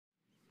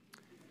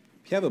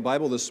If you have a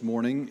Bible this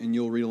morning and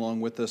you'll read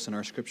along with us in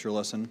our scripture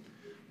lesson,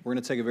 we're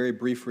going to take a very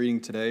brief reading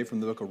today from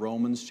the book of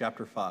Romans,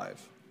 chapter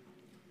 5.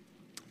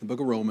 The book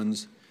of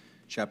Romans,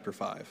 chapter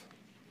 5.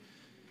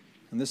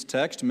 And this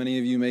text, many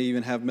of you may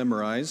even have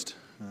memorized,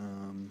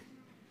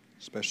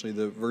 especially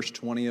the verse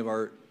 20 of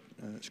our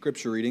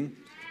scripture reading.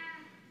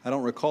 I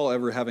don't recall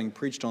ever having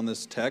preached on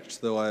this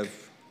text, though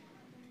I've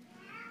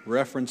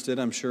referenced it,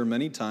 I'm sure,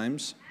 many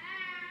times.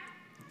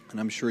 And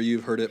I'm sure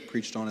you've heard it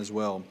preached on as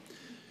well.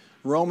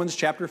 Romans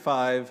chapter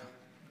 5,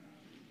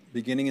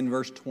 beginning in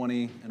verse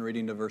 20 and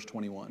reading to verse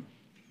 21.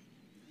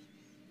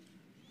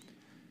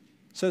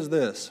 It says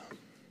this: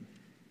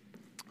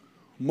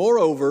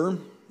 Moreover,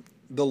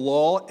 the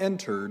law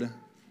entered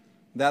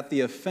that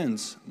the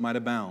offense might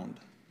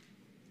abound.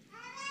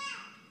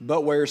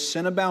 But where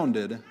sin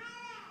abounded,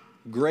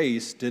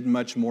 grace did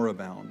much more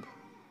abound.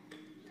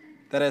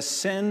 That as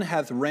sin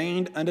hath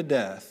reigned unto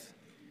death,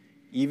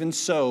 even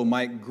so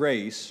might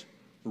grace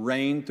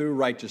reign through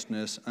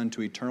righteousness unto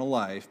eternal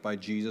life by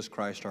Jesus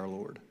Christ our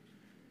Lord.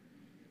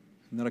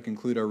 And that'll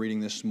conclude our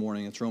reading this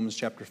morning. It's Romans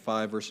chapter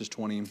 5, verses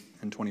 20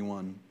 and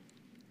 21.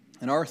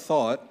 And our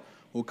thought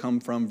will come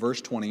from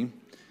verse 20.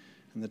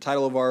 And the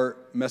title of our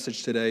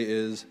message today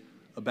is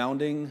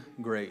Abounding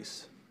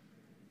Grace.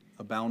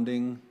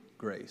 Abounding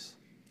Grace.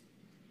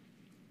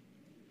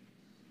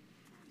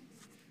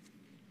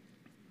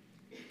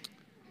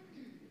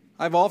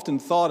 I've often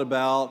thought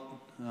about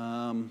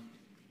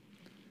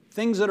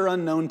things that are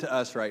unknown to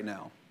us right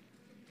now.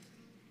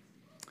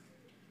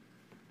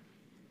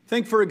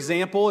 Think, for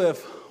example,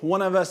 if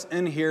one of us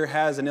in here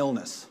has an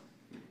illness.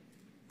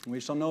 We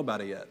just don't know about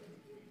it yet.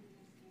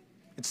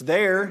 It's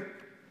there.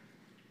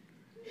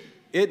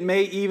 It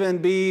may even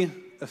be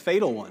a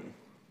fatal one.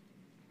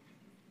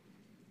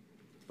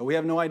 But we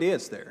have no idea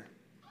it's there.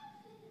 I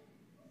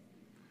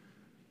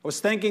was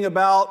thinking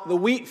about the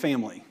Wheat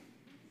family.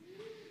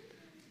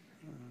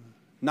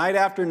 Night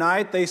after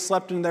night, they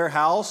slept in their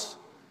house.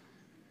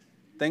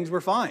 Things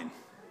were fine.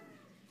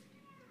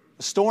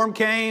 A storm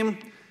came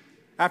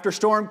after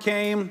storm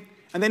came,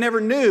 and they never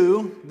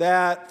knew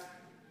that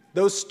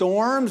those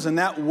storms and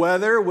that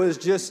weather was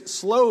just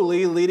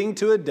slowly leading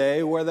to a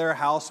day where their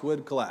house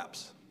would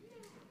collapse.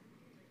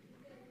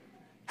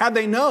 Had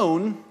they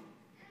known,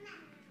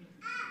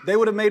 they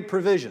would have made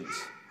provisions.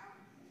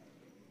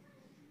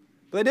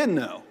 But they didn't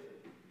know.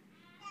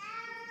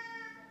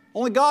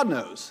 Only God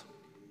knows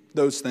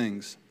those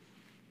things.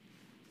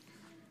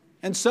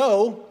 And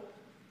so,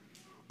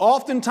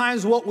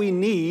 oftentimes what we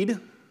need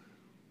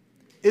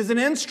is an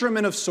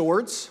instrument of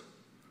sorts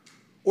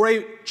or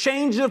a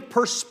change of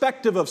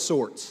perspective of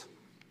sorts.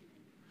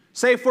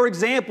 Say, for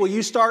example,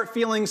 you start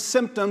feeling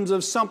symptoms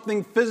of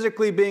something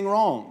physically being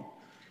wrong.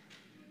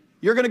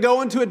 You're going to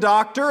go into a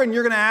doctor and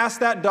you're going to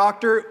ask that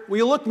doctor, will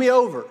you look me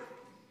over?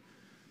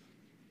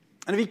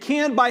 And if he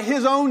can, by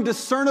his own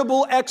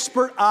discernible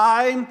expert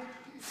eye,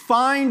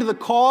 find the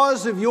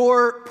cause of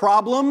your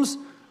problems,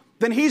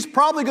 then he's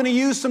probably going to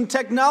use some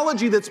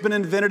technology that's been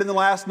invented in the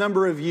last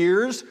number of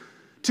years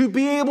to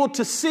be able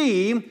to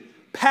see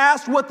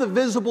past what the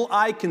visible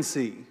eye can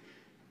see.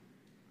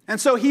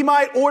 And so he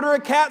might order a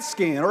CAT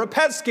scan or a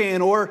PET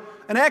scan or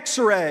an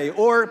X-ray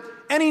or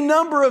any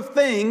number of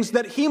things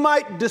that he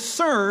might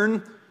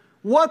discern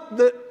what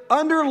the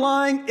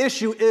underlying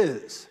issue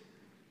is.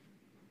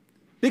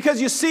 Because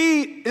you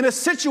see, in a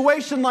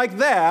situation like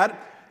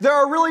that, there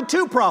are really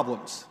two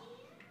problems.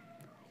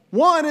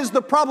 One is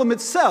the problem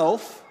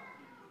itself,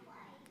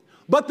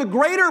 but the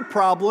greater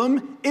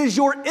problem is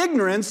your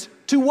ignorance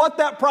to what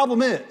that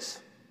problem is.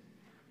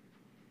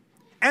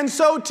 And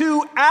so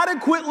to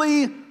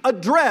adequately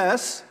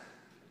address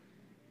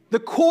the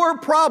core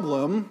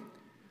problem,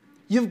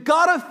 you've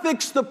got to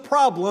fix the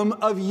problem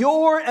of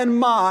your and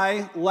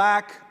my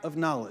lack of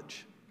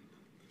knowledge.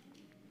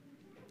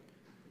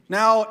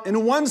 Now,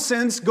 in one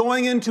sense,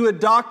 going into a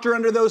doctor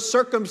under those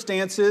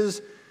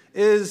circumstances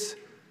is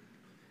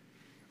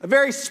a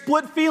very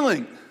split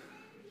feeling.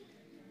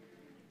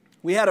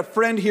 We had a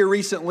friend here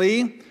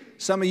recently,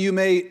 some of you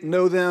may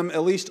know them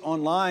at least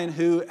online,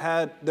 who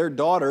had their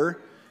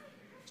daughter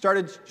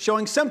started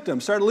showing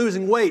symptoms, started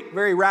losing weight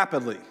very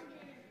rapidly.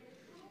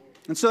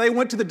 And so they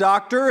went to the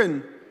doctor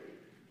and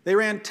they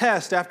ran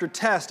test after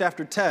test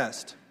after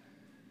test.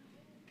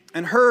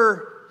 And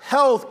her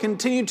health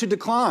continued to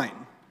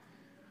decline.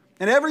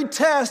 And every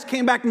test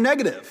came back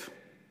negative.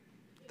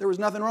 There was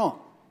nothing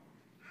wrong.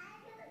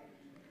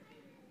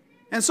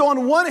 And so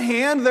on one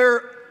hand,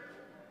 they're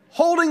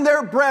holding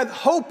their breath,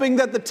 hoping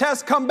that the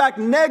tests come back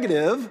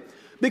negative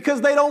because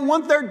they don't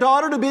want their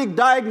daughter to be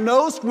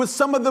diagnosed with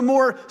some of the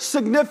more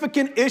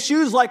significant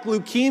issues like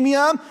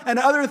leukemia and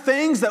other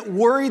things that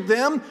worried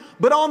them.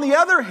 But on the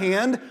other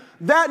hand,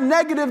 that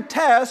negative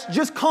test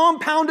just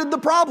compounded the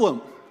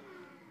problem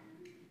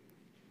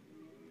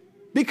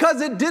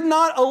because it did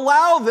not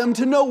allow them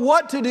to know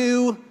what to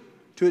do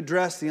to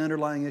address the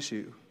underlying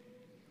issue.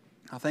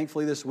 Now,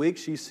 thankfully this week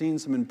she's seen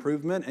some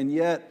improvement, and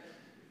yet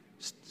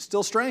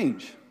still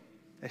strange.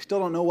 They still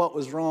don't know what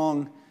was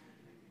wrong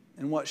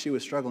and what she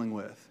was struggling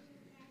with.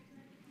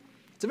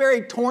 It's a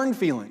very torn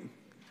feeling.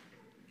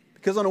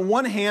 Because on the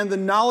one hand, the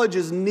knowledge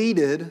is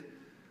needed,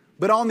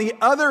 but on the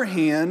other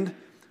hand,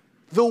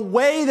 the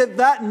way that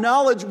that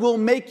knowledge will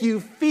make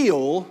you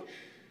feel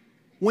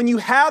when you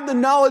have the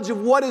knowledge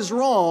of what is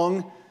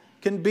wrong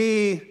can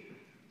be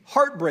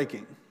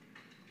heartbreaking.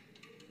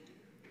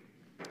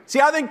 See,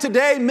 I think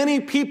today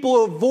many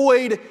people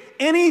avoid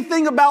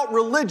anything about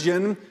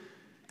religion,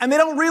 and they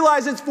don't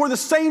realize it's for the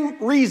same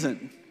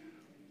reason.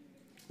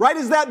 Right?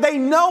 Is that they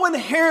know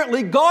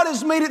inherently God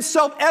has made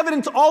itself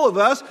evident to all of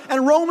us,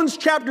 and Romans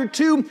chapter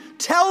 2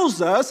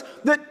 tells us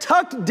that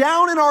tucked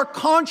down in our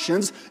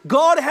conscience,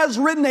 God has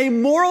written a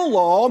moral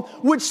law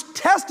which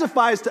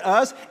testifies to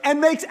us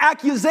and makes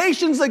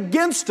accusations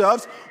against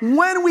us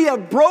when we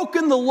have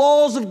broken the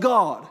laws of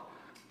God.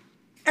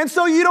 And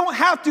so you don't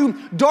have to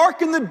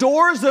darken the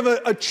doors of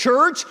a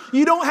church.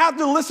 You don't have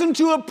to listen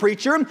to a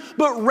preacher.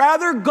 But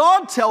rather,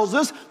 God tells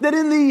us that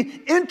in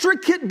the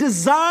intricate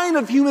design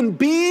of human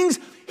beings,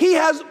 He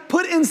has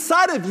put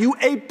inside of you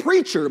a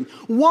preacher,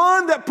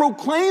 one that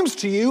proclaims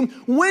to you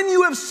when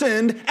you have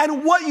sinned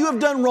and what you have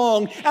done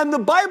wrong. And the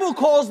Bible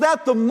calls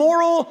that the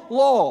moral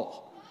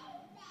law.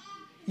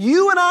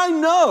 You and I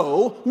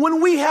know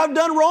when we have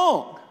done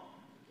wrong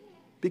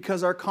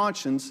because our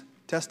conscience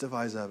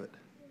testifies of it.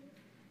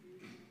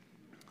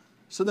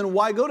 So then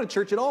why go to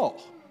church at all?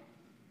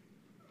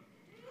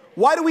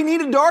 Why do we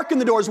need to darken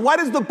the doors? Why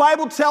does the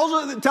Bible tell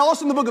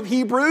us in the book of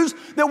Hebrews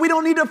that we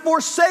don't need to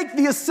forsake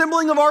the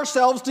assembling of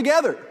ourselves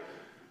together?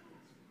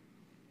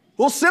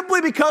 Well, simply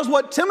because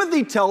what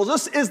Timothy tells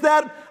us is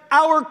that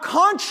our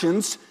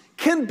conscience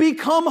can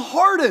become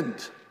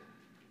hardened.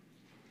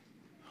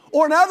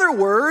 Or in other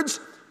words,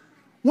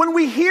 when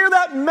we hear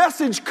that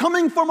message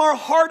coming from our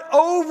heart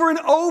over and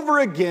over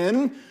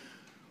again,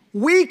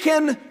 we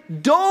can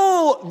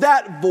dull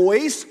that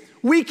voice,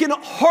 we can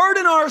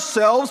harden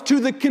ourselves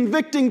to the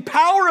convicting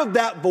power of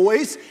that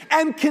voice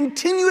and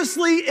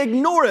continuously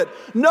ignore it.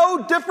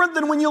 No different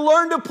than when you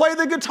learn to play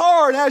the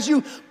guitar, and as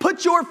you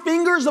put your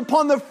fingers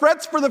upon the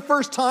frets for the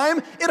first time,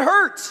 it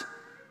hurts.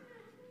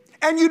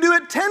 And you do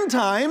it 10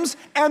 times,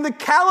 and the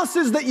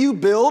calluses that you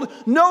build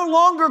no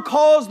longer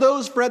cause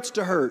those frets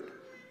to hurt.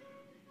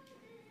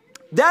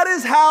 That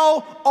is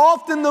how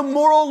often the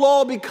moral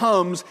law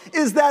becomes,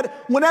 is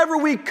that whenever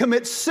we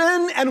commit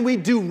sin and we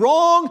do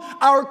wrong,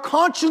 our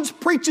conscience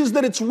preaches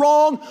that it's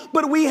wrong,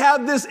 but we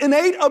have this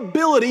innate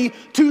ability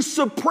to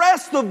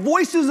suppress the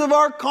voices of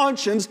our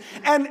conscience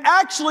and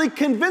actually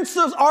convince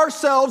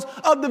ourselves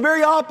of the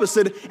very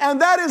opposite.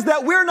 And that is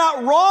that we're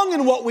not wrong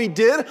in what we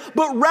did,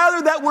 but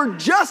rather that we're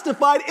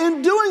justified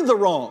in doing the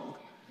wrong.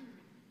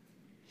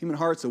 Human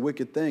heart's a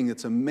wicked thing.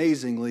 It's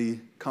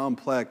amazingly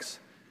complex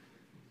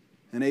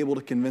and able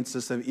to convince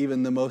us of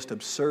even the most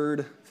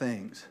absurd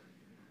things.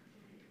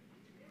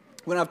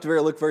 We don't have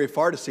to look very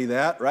far to see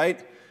that, right?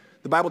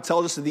 The Bible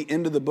tells us at the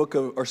end of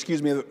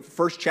the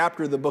first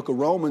chapter of the book of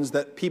Romans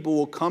that people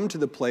will come to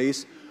the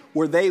place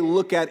where they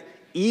look at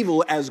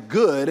evil as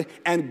good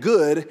and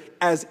good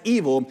as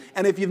evil.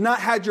 And if you've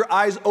not had your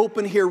eyes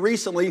open here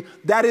recently,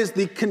 that is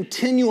the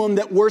continuum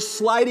that we're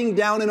sliding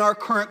down in our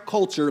current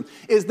culture,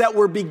 is that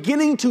we're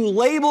beginning to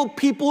label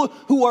people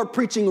who are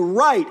preaching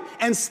right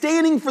and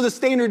standing for the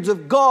standards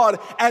of God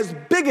as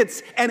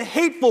bigots and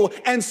hateful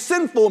and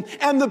sinful.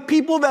 And the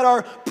people that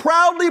are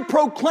proudly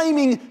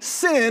proclaiming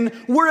sin,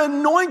 we're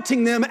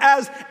anointing them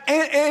as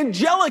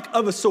angelic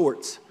of a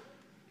sort.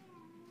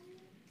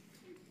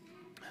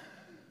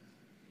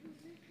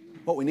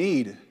 What we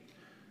need,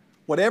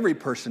 what every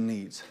person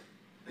needs,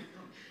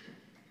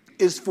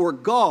 is for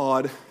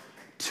God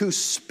to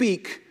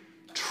speak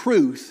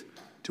truth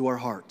to our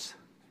hearts.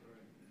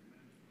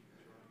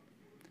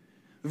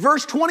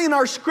 Verse 20 in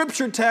our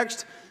scripture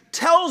text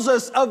tells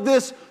us of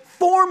this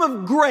form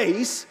of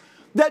grace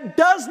that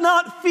does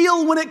not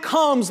feel when it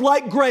comes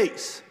like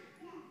grace.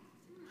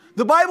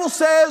 The Bible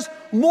says,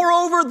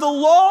 moreover, the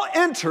law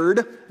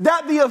entered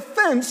that the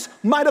offense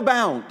might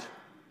abound.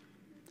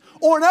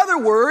 Or in other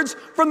words,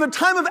 from the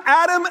time of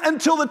Adam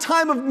until the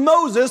time of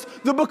Moses,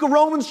 the book of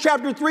Romans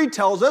chapter 3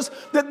 tells us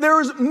that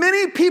there's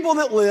many people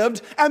that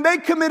lived and they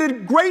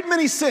committed great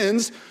many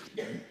sins,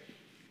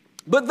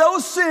 but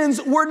those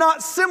sins were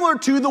not similar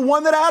to the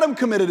one that Adam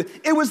committed.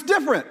 It was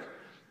different.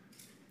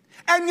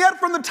 And yet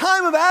from the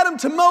time of Adam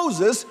to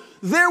Moses,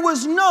 there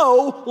was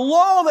no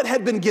law that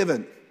had been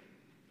given.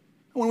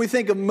 When we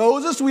think of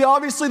Moses,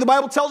 the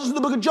Bible tells us in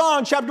the book of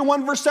John, chapter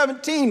 1, verse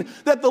 17,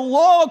 that the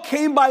law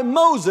came by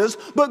Moses,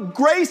 but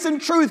grace and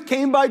truth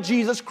came by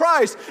Jesus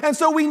Christ. And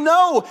so we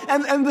know,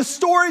 and the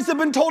stories have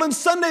been told in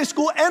Sunday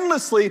school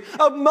endlessly,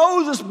 of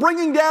Moses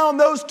bringing down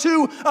those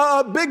two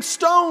big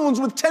stones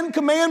with 10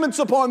 commandments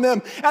upon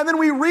them. And then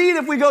we read,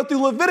 if we go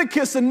through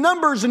Leviticus and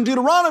Numbers and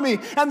Deuteronomy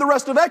and the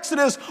rest of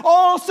Exodus,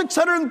 all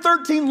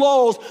 613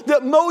 laws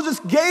that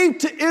Moses gave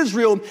to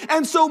Israel.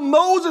 And so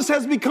Moses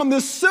has become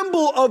this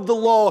symbol of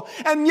the law.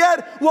 And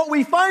yet what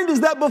we find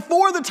is that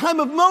before the time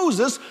of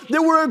Moses,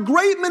 there were a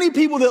great many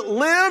people that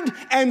lived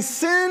and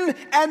sinned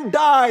and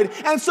died.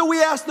 And so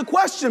we ask the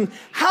question,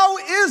 how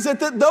is it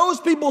that those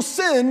people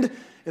sinned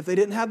if they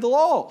didn't have the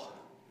law?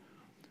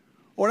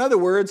 Or in other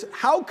words,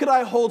 how could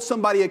I hold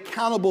somebody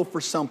accountable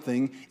for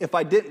something if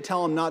I didn't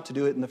tell them not to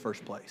do it in the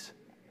first place?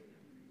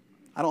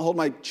 I don't hold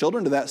my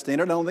children to that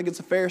standard. I don't think it's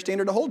a fair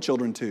standard to hold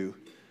children to.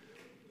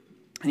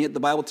 And yet the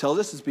Bible tells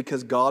us it's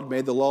because God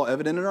made the law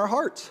evident in our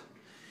hearts.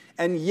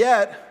 And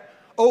yet,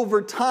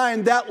 over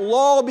time, that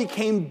law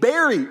became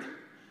buried.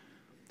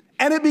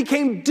 And it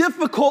became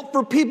difficult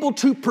for people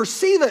to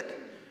perceive it.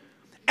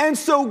 And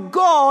so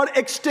God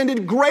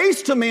extended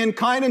grace to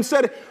mankind and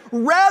said,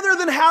 rather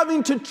than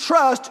having to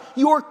trust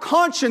your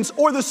conscience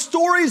or the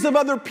stories of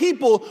other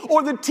people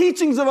or the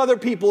teachings of other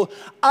people,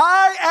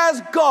 I,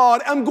 as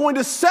God, am going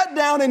to set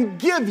down and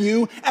give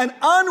you an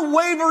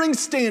unwavering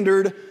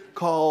standard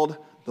called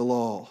the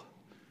law.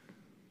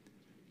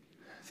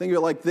 Think of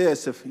it like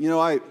this. If,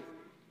 I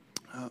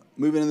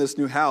move into this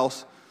new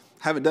house,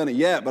 haven't done it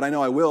yet, but I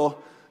know I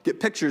will, get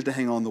pictures to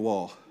hang on the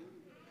wall.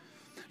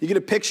 You get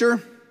a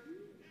picture,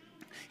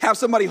 have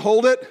somebody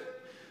hold it,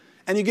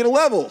 and you get a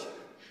level.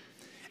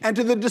 And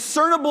to the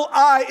discernible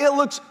eye, it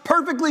looks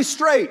perfectly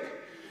straight.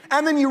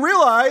 And then you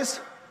realize,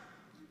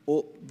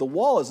 well, the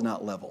wall is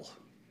not level.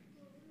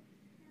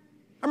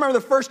 I remember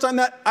the first time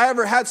that I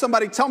ever had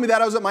somebody tell me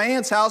that. I was at my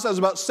aunt's house. I was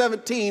about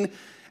 17.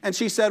 And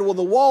she said, well,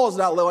 the wall is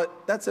not level.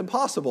 That's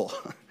impossible.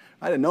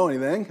 I didn't know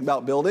anything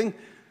about building.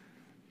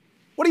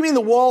 What do you mean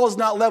the wall is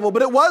not level?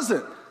 But it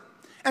wasn't.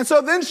 And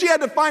so then she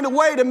had to find a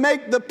way to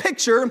make the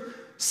picture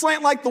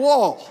slant like the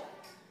wall.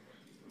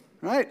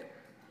 Right?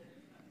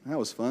 That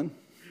was fun.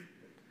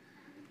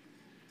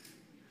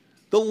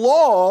 The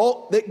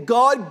law that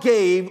God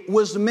gave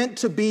was meant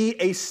to be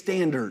a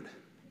standard.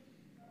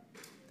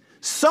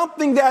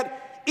 Something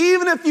that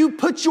even if you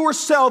put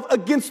yourself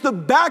against the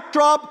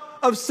backdrop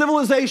of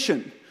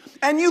civilization,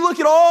 and you look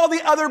at all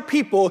the other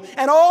people,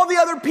 and all the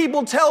other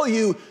people tell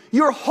you,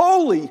 you're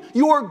holy,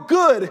 you're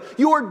good,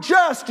 you're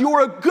just,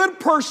 you're a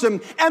good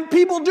person, and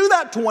people do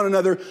that to one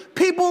another.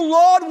 People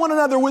laud one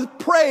another with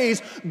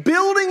praise,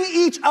 building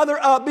each other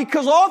up,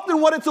 because often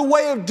what it's a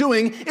way of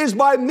doing is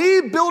by me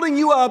building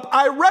you up,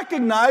 I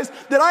recognize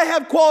that I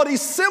have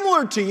qualities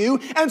similar to you,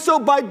 and so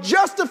by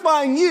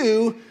justifying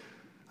you,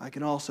 I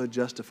can also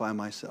justify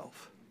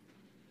myself.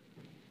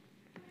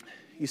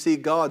 You see,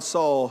 God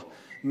saw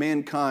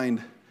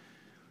mankind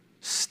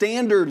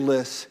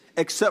standardless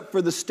except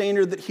for the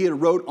standard that he had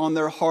wrote on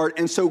their heart.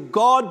 And so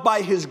God,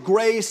 by his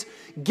grace,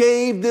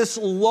 gave this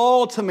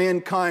law to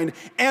mankind.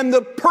 And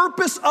the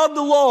purpose of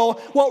the law,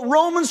 what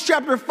Romans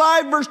chapter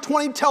 5 verse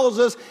 20 tells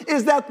us,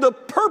 is that the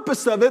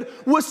purpose of it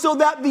was so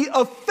that the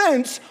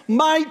offense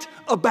might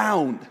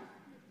abound.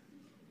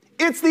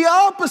 It's the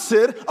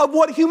opposite of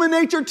what human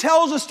nature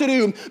tells us to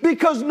do,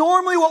 because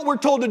normally what we're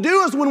told to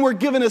do is when we're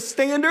given a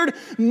standard,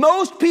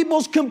 most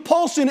people's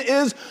compulsion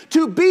is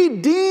to be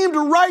deemed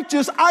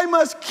righteous, I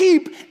must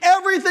keep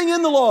everything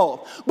in the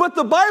law. But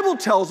the Bible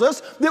tells us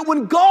that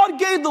when God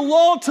gave the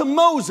law to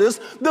Moses,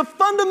 the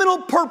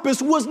fundamental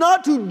purpose was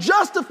not to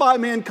justify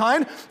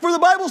mankind, for the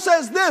Bible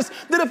says this,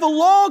 that if a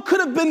law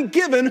could have been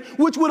given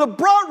which would have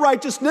brought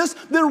righteousness,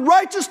 then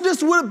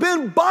righteousness would have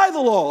been by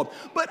the law.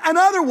 But in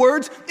other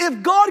words,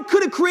 if God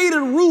could have created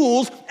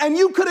rules and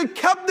you could have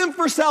kept them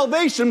for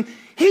salvation,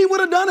 he would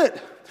have done it.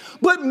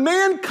 But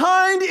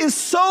mankind is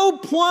so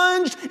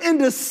plunged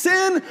into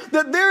sin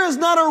that there is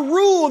not a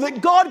rule that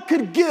God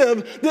could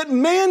give that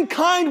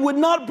mankind would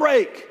not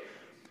break.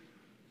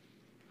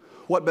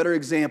 What better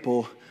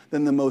example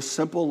than the most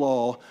simple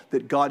law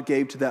that God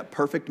gave to that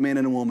perfect man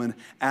and woman,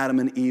 Adam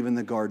and Eve in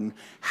the garden?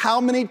 How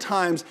many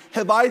times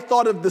have I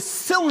thought of the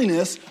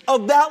silliness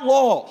of that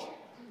law?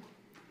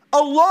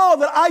 A law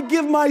that I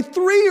give my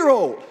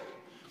 3-year-old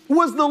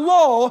was the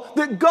law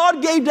that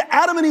God gave to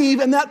Adam and Eve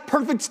in that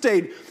perfect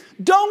state.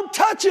 Don't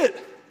touch it.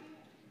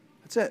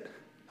 That's it.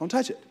 Don't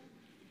touch it.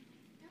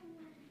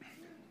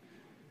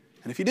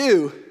 And if you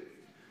do,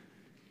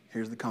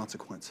 here's the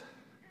consequence.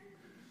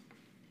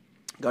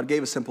 God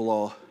gave a simple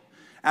law.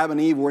 Adam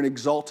and Eve were in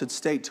exalted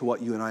state to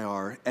what you and I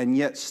are, and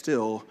yet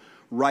still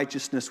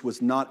righteousness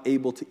was not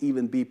able to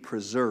even be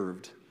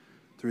preserved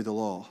through the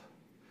law.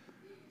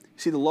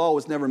 See, the law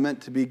was never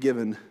meant to be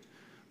given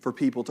for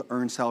people to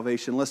earn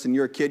salvation. Listen,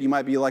 you're a kid. You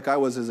might be like I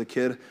was as a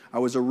kid. I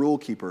was a rule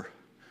keeper.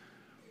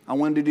 I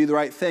wanted to do the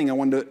right thing. I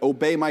wanted to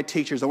obey my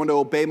teachers. I wanted to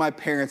obey my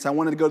parents. I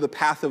wanted to go the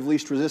path of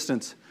least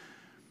resistance.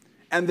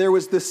 And there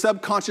was this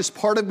subconscious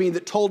part of me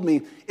that told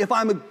me, if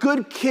I'm a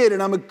good kid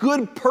and I'm a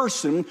good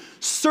person,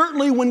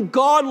 certainly when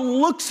God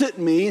looks at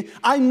me,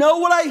 I know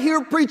what I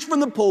hear preached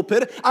from the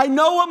pulpit. I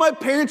know what my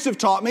parents have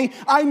taught me.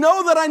 I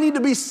know that I need to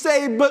be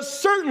saved, but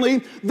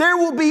certainly there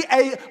will be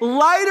a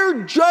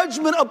lighter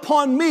judgment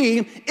upon me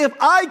if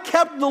I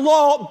kept the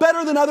law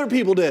better than other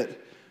people did.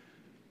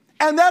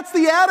 And that's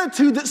the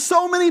attitude that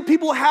so many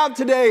people have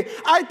today.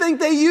 I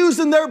think they use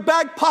in their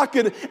back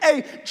pocket,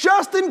 hey,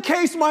 just in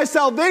case my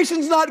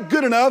salvation's not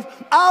good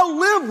enough, I'll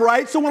live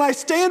right so when I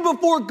stand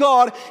before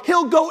God,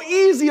 he'll go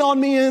easy on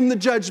me in the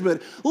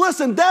judgment.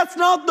 Listen, that's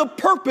not the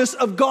purpose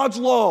of God's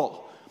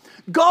law.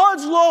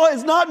 God's law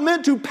is not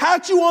meant to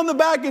pat you on the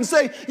back and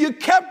say, you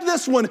kept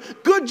this one.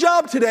 Good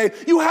job today.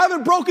 You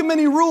haven't broken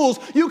many rules.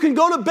 You can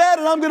go to bed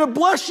and I'm going to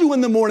bless you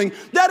in the morning.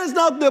 That is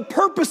not the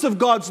purpose of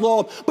God's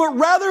law, but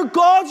rather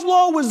God's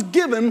law was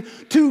given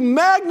to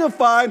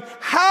magnify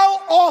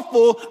how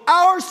awful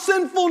our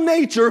sinful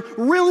nature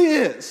really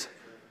is.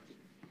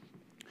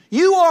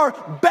 You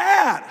are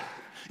bad.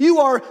 You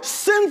are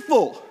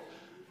sinful.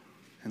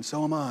 And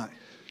so am I.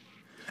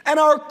 And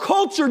our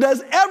culture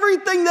does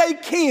everything they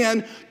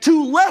can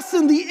to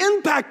lessen the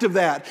impact of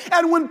that.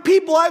 And when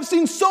people, I've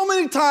seen so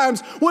many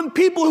times, when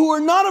people who are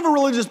not of a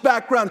religious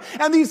background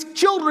and these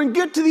children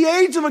get to the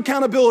age of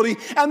accountability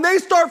and they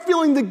start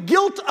feeling the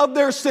guilt of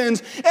their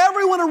sins,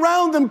 everyone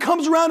around them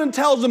comes around and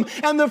tells them,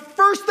 and the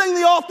first thing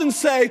they often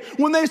say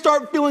when they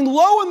start feeling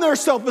low in their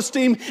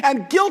self-esteem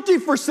and guilty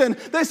for sin,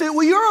 they say,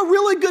 well, you're a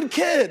really good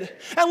kid.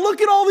 And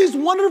look at all these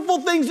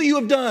wonderful things that you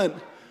have done.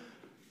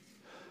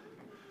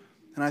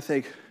 And I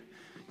think,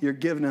 you're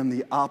giving them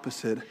the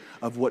opposite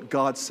of what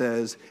God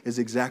says is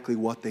exactly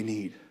what they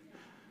need.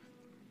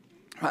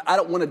 I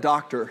don't want a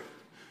doctor,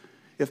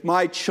 if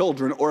my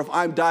children or if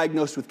I'm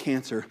diagnosed with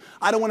cancer,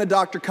 I don't want a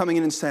doctor coming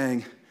in and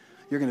saying,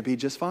 you're going to be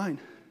just fine.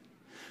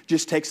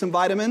 Just take some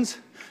vitamins,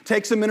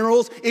 take some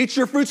minerals, eat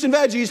your fruits and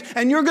veggies,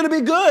 and you're going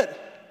to be good.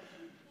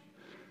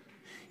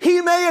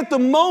 He may at the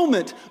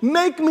moment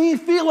make me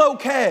feel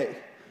okay.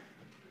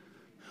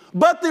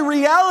 But the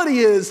reality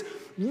is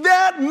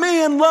that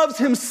man loves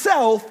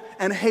himself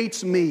and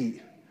hates me.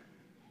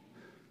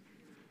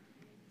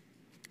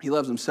 He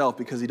loves himself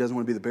because he doesn't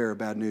want to be the bearer of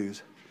bad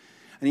news.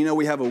 And you know,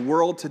 we have a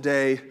world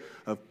today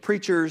of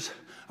preachers,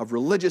 of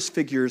religious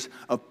figures,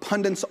 of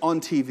pundits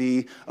on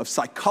TV, of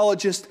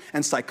psychologists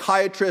and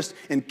psychiatrists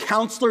and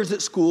counselors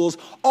at schools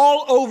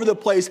all over the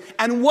place.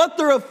 And what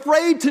they're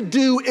afraid to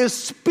do is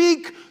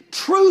speak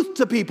truth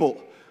to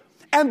people.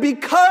 And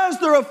because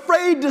they're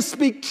afraid to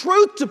speak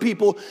truth to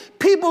people,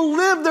 people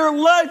live their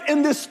life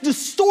in this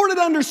distorted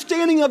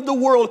understanding of the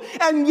world.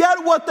 And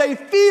yet what they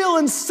feel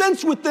and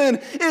sense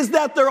within is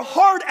that their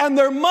heart and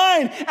their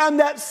mind and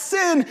that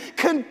sin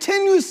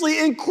continuously,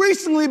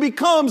 increasingly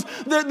becomes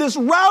this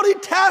rowdy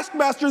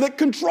taskmaster that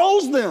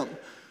controls them.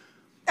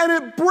 And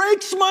it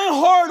breaks my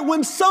heart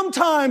when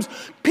sometimes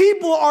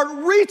people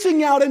are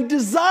reaching out and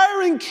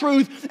desiring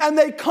truth, and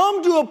they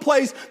come to a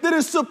place that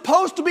is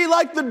supposed to be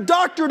like the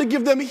doctor to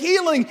give them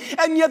healing,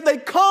 and yet they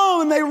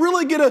come and they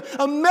really get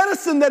a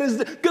medicine that is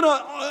going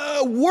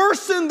to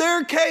worsen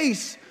their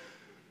case.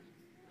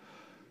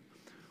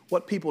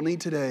 What people need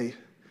today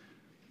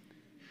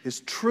is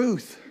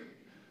truth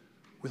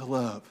with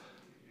love.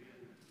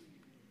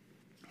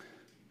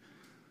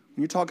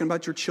 When you're talking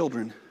about your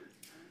children,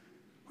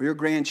 or your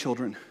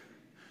grandchildren,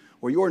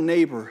 or your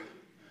neighbor,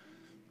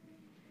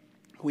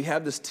 we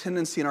have this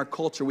tendency in our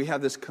culture, we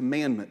have this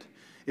commandment.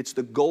 It's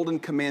the golden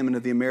commandment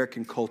of the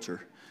American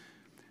culture.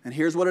 And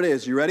here's what it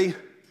is. You ready?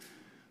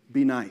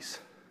 Be nice.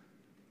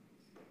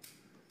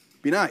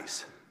 Be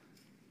nice.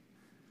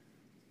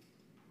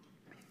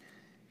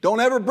 Don't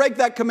ever break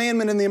that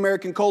commandment in the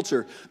American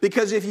culture,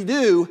 because if you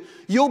do,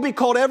 you'll be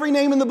called every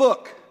name in the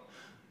book.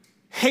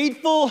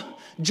 Hateful,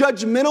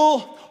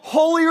 judgmental,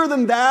 holier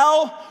than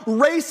thou,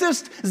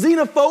 racist,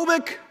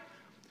 xenophobic.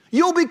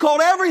 You'll be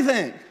called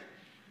everything.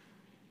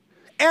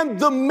 And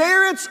the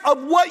merits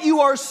of what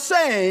you are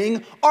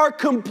saying are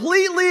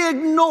completely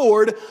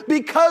ignored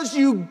because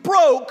you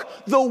broke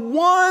the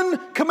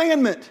one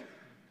commandment.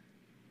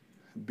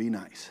 Be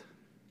nice.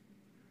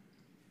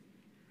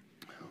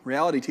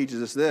 Reality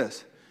teaches us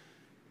this.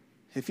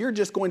 If you're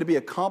just going to be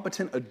a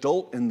competent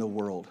adult in the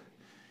world,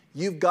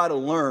 you've got to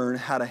learn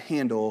how to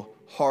handle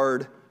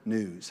hard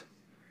news.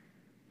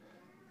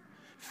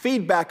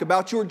 Feedback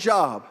about your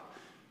job.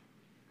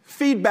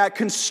 Feedback,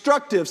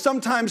 constructive,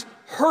 sometimes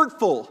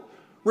hurtful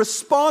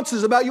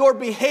responses about your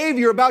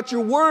behavior, about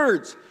your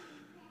words,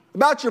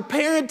 about your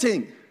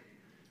parenting.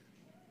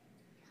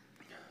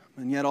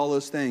 And yet all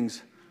those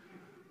things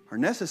are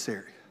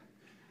necessary.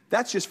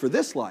 That's just for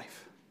this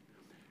life.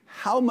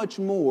 How much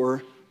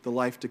more the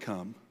life to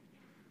come?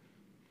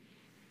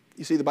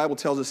 You see, the Bible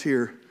tells us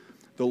here,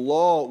 the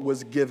law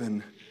was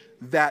given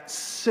that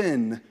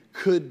sin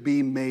could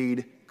be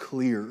made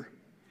clear.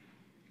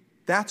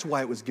 That's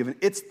why it was given.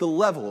 It's the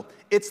level.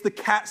 It's the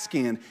CAT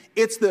scan.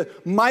 It's the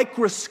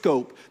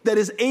microscope that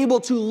is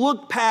able to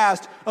look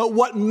past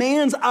what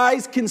man's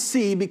eyes can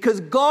see,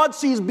 because God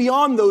sees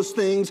beyond those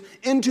things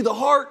into the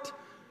heart.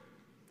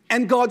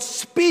 And God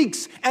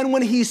speaks. And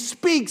when He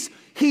speaks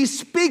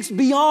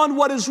beyond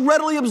what is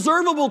readily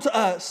observable to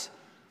us.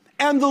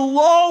 And the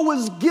law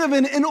was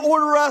given in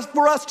order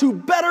for us to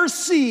better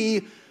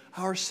see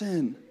our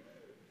sin.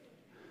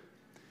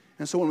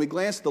 And so when we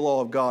glance at the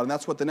law of God, and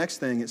that's what the next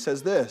thing, it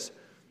says this: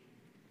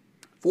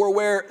 for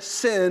where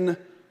sin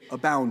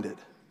abounded.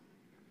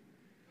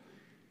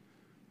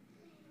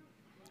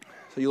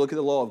 So you look at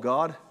the law of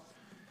God,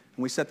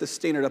 and we set the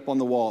standard up on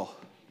the wall,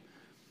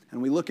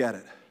 and we look at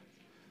it.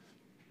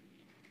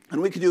 And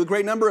we could do a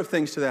great number of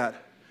things to that.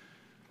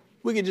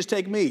 We could just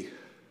take me,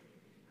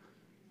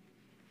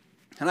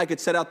 and I could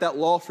set out that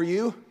law for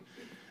you,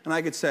 and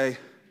I could say,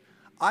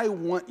 I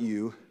want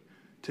you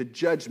to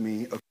judge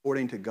me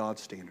according to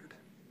God's standard.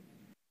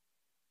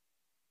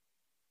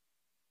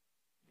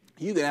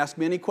 You can ask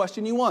me any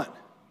question you want.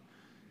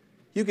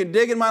 You can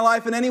dig in my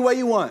life in any way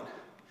you want.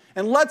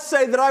 And let's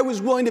say that I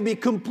was willing to be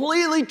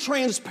completely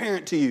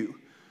transparent to you.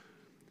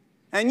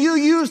 And you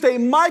used a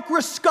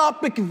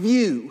microscopic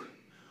view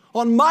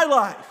on my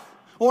life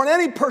or on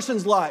any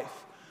person's life.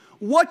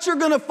 What you're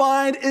going to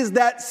find is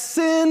that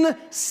sin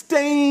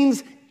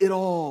stains it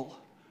all.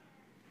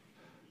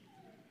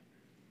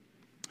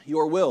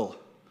 Your will,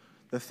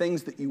 the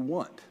things that you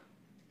want,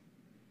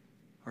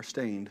 are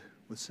stained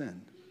with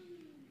sin.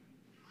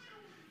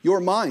 Your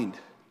mind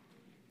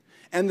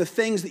and the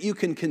things that you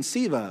can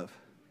conceive of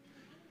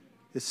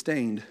is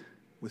stained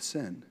with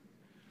sin.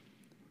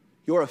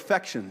 Your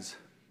affections,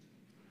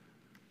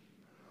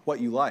 what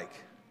you like.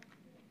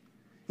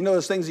 You know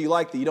those things that you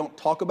like that you don't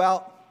talk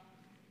about?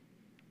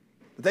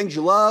 The things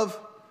you love,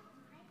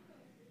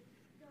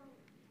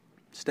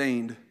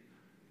 stained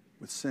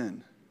with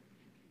sin.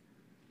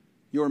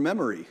 Your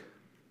memory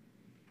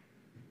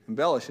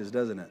embellishes,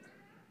 doesn't it?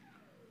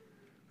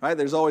 Right?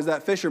 There's always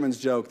that fisherman's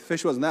joke. The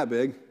fish wasn't that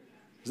big. It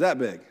was that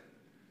big.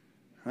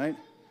 Right?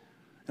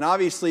 And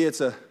obviously it's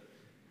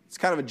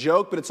kind of a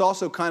joke, but it's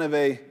also kind of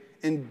a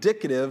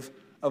indicative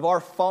of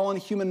our fallen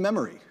human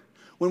memory.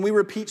 When we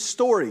repeat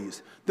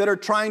stories that are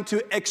trying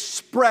to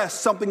express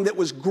something that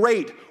was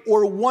great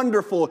or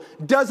wonderful,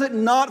 does it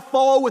not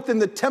fall within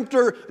the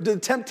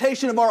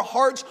temptation of our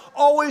hearts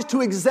always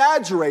to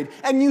exaggerate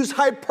and use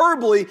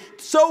hyperbole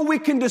so we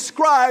can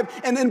describe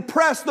and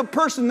impress the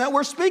person that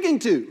we're speaking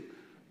to?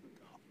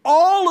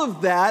 All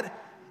of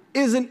that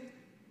is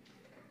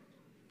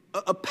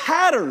a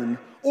pattern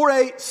or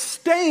a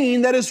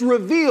stain that is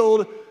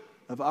revealed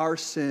of our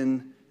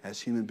sin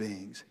as human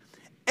beings.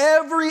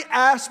 Every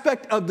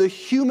aspect of the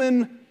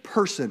human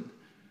person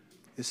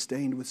is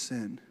stained with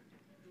sin.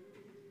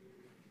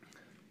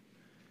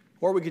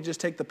 Or we could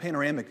just take the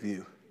panoramic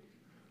view.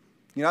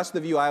 You know, that's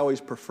the view I always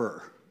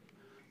prefer.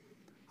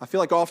 I feel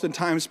like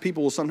oftentimes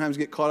people will sometimes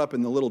get caught up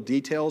in the little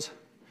details.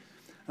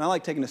 And I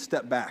like taking a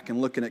step back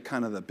and looking at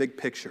kind of the big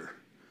picture.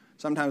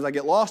 Sometimes I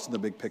get lost in the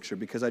big picture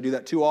because I do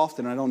that too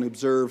often and I don't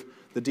observe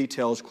the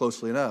details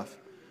closely enough.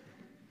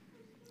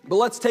 But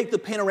let's take the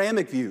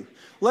panoramic view.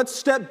 Let's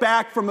step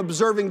back from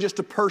observing just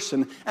a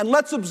person and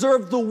let's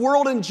observe the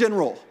world in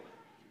general.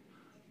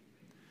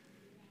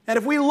 And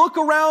if we look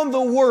around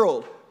the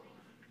world,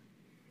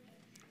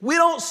 we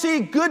don't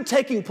see good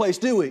taking place,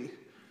 do we?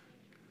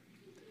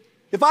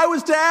 If I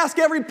was to ask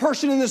every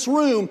person in this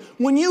room,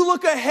 when you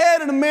look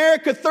ahead in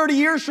America 30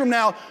 years from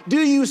now, do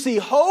you see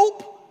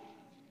hope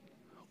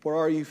or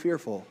are you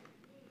fearful?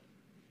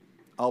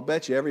 I'll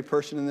bet you every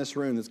person in this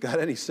room that's got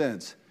any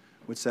sense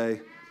would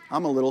say,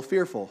 I'm a little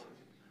fearful.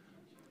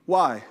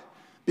 Why?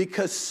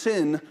 Because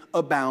sin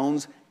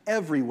abounds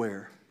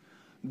everywhere.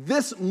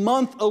 This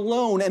month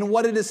alone and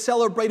what it is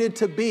celebrated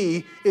to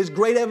be is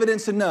great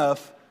evidence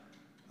enough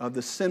of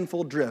the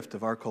sinful drift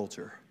of our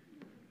culture.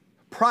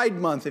 Pride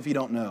Month, if you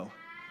don't know.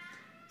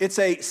 It's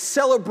a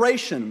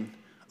celebration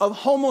of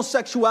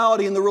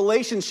homosexuality and the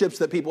relationships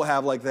that people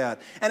have like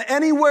that. And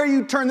anywhere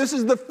you turn, this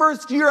is the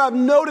first year I've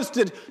noticed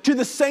it to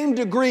the same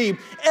degree.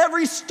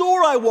 Every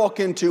store I walk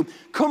into,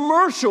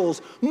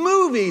 commercials,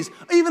 movies,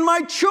 even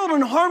my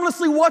children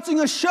harmlessly watching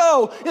a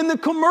show, in the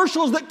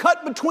commercials that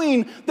cut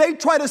between, they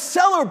try to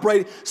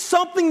celebrate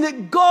something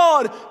that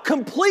God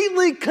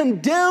completely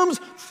condemns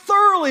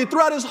thoroughly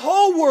throughout His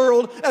whole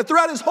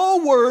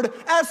word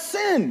as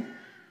sin.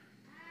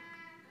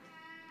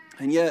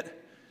 And yet,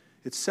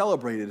 it's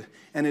celebrated,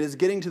 and it is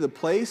getting to the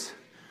place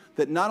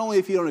that not only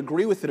if you don't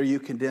agree with it are you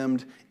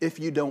condemned, if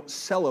you don't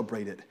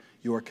celebrate it,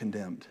 you're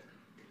condemned.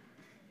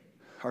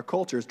 Our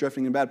culture is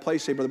drifting in a bad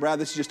place. Say, Brother Brad,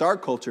 this is just our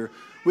culture.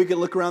 We can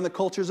look around the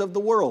cultures of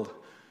the world.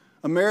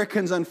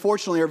 Americans,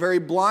 unfortunately, are very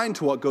blind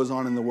to what goes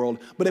on in the world.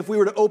 But if we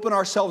were to open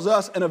ourselves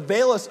up and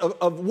avail us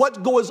of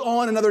what goes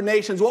on in other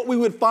nations, what we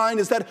would find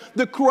is that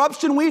the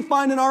corruption we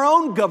find in our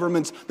own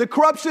governments, the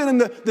corruption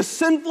and the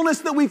sinfulness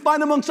that we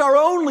find amongst our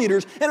own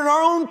leaders and in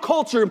our own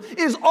culture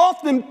is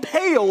often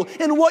pale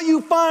in what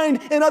you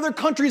find in other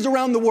countries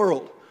around the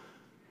world.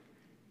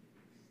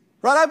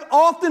 Right? I've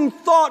often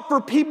thought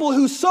for people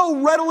who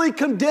so readily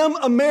condemn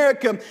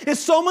America, is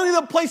so many of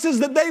the places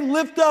that they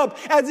lift up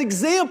as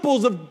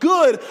examples of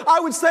good, I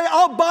would say,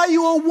 I'll buy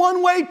you a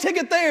one-way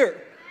ticket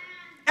there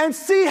and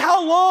see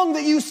how long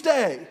that you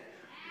stay.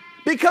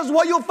 Because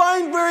what you'll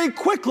find very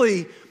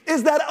quickly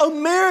is that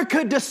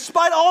America,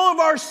 despite all of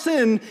our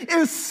sin,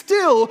 is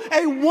still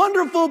a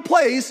wonderful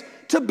place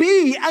to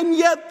be. And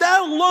yet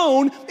that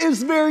alone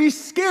is very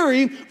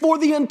scary for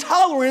the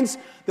intolerance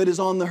that is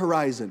on the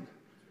horizon.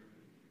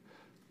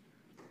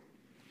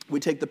 We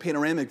take the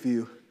panoramic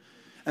view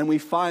and we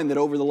find that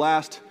over the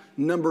last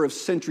number of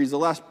centuries, the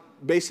last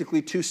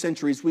basically 2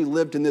 centuries, we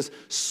lived in this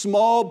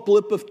small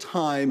blip of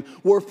time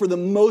where for the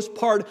most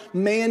part,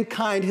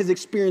 mankind has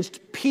experienced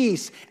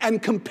peace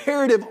and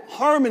comparative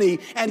harmony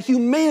and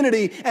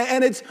humanity.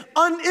 And it's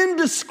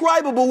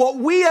indescribable what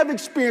we have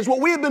experienced, what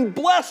we have been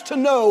blessed to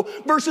know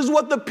versus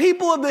what the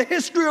people of the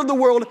history of the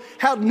world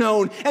have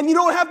known. And you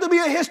don't have to be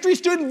a history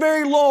student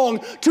very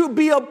long to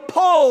be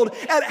appalled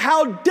at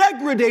how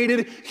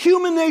degraded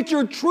human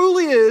nature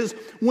truly is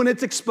when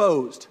it's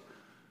exposed.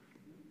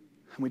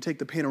 And we take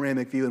the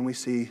panoramic view and we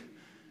see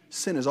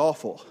sin is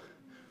awful.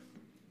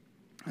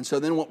 And so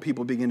then what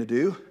people begin to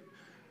do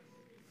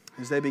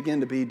is they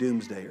begin to be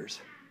doomsdayers.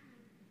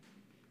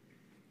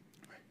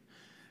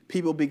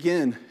 People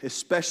begin,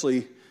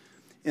 especially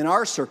in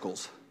our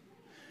circles,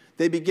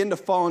 they begin to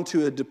fall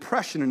into a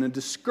depression and a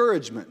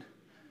discouragement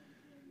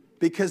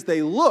because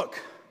they look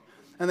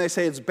and they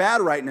say it's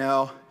bad right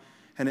now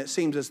and it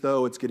seems as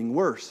though it's getting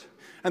worse.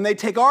 And they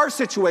take our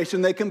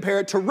situation, they compare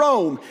it to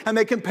Rome, and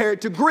they compare it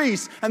to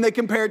Greece, and they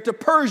compare it to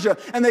Persia,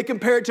 and they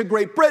compare it to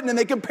Great Britain, and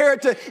they compare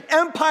it to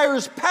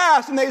empires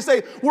past, and they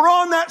say, we're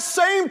on that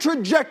same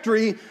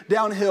trajectory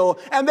downhill,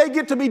 and they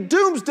get to be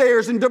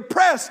doomsdayers and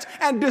depressed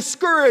and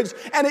discouraged,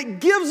 and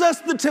it gives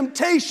us the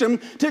temptation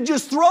to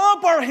just throw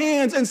up our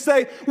hands and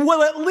say,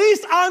 well, at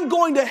least I'm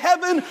going to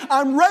heaven,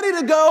 I'm ready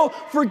to go,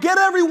 forget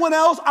everyone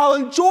else, I'll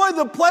enjoy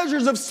the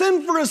pleasures of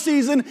sin for a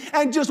season,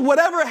 and just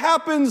whatever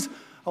happens,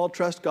 I'll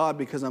trust God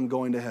because I'm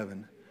going to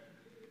heaven.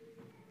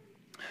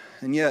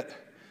 And yet,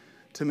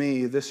 to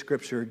me, this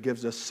scripture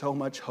gives us so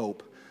much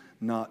hope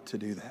not to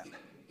do that.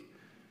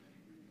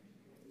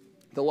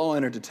 The law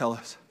entered to tell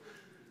us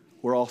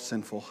we're all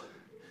sinful,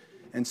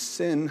 and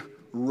sin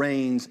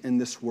reigns in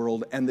this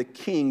world, and the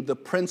king, the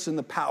prince and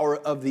the power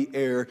of the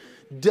air,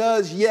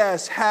 does,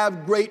 yes,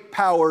 have great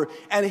power,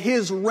 and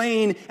his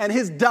reign and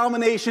his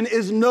domination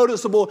is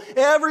noticeable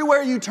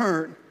everywhere you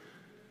turn.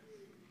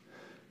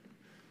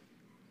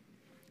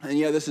 And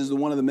yeah, this is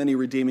one of the many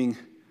redeeming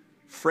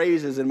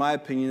phrases, in my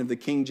opinion, of the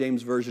King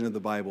James Version of the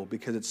Bible,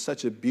 because it's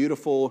such a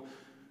beautiful,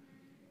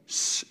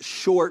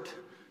 short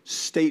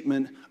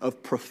statement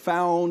of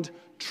profound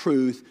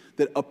truth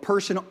that a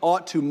person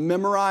ought to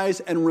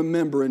memorize and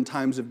remember in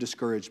times of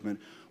discouragement.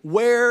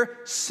 Where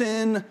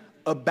sin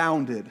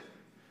abounded,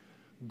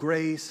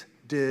 grace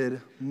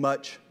did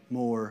much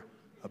more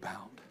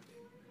abound.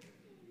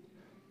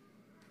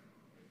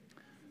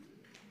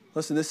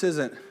 Listen, this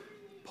isn't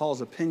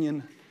Paul's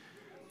opinion.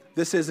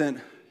 This isn't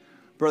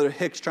Brother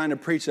Hicks trying to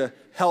preach a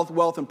health,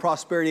 wealth, and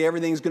prosperity.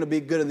 Everything's going to be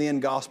good in the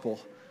end gospel,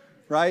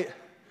 right?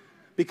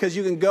 Because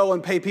you can go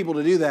and pay people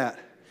to do that.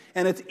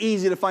 And it's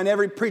easy to find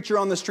every preacher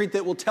on the street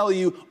that will tell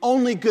you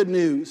only good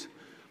news.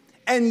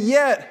 And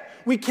yet,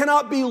 we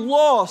cannot be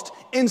lost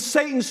in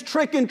Satan's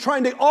trick in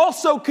trying to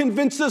also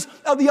convince us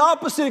of the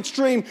opposite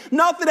extreme.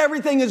 Not that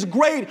everything is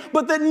great,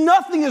 but that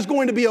nothing is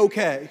going to be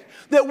okay.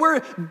 That we're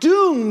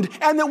doomed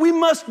and that we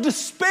must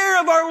despair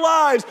of our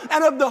lives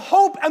and of the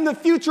hope and the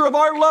future of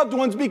our loved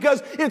ones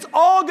because it's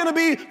all going to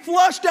be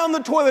flushed down the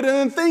toilet and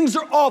then things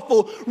are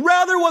awful.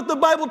 Rather, what the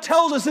Bible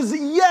tells us is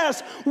that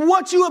yes,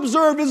 what you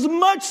observe is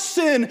much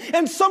sin,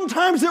 and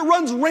sometimes it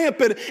runs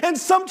rampant, and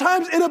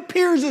sometimes it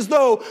appears as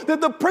though that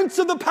the prince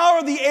of the power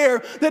of the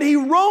air, that he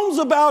roams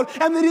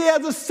about and that he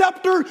has a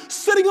scepter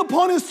sitting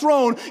upon his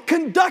throne,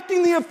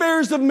 conducting the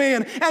affairs of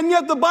man. And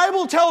yet the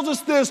Bible tells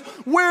us this,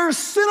 where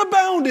sin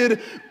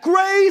abounded,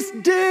 grace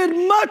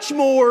did much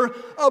more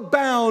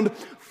abound.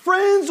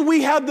 Friends,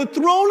 we have the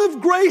throne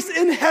of grace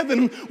in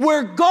heaven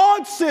where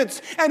God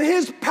sits and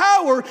his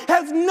power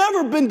has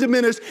never been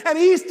diminished, and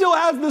he still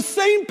has the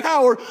same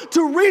power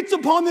to reach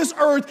upon this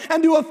earth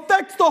and to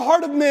affect the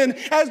heart of men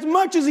as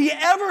much as he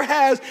ever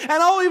has, and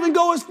I'll even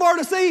go as far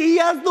to say he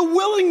has the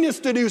willingness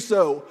to do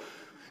so.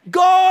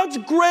 God's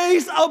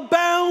grace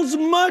abounds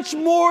much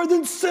more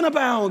than sin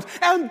abounds.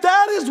 And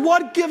that is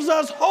what gives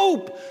us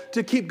hope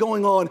to keep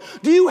going on.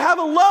 Do you have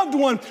a loved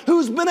one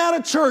who's been out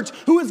of church,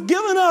 who has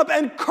given up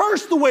and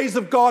cursed the ways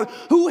of God,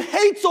 who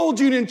hates Old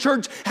Union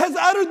Church, has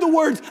uttered the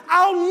words,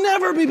 I'll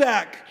never be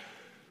back?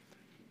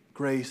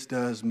 Grace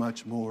does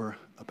much more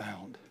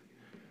abound.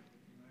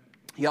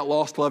 You got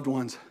lost loved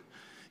ones.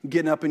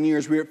 Getting up in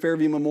years, we were at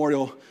Fairview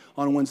Memorial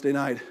on Wednesday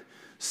night.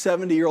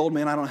 70-year-old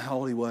man, I don't know how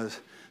old he was,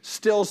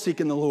 still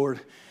seeking the Lord.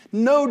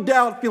 No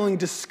doubt feeling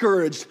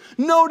discouraged.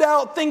 No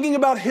doubt thinking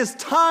about his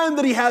time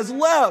that he has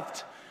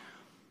left.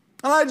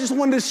 And I just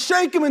wanted to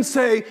shake him and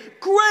say,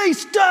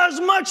 grace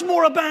does much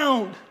more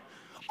abound.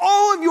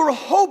 All of your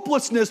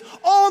hopelessness,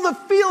 all the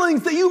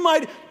feelings that you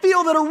might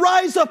feel that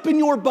arise up in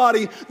your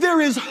body,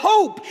 there is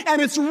hope,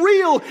 and it's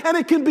real, and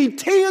it can be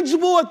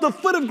tangible at the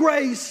foot of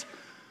grace.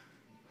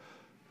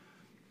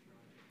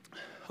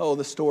 Oh,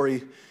 the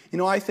story. You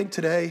know, I think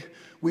today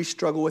we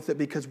struggle with it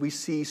because we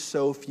see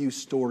so few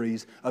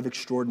stories of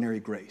extraordinary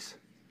grace.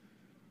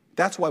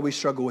 That's why we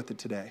struggle with it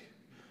today,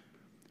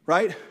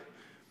 right?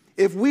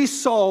 If we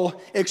saw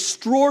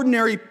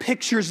extraordinary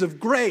pictures of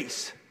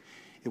grace,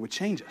 it would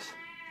change us.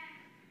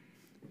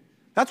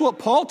 That's what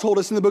Paul told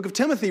us in the book of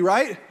Timothy,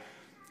 right?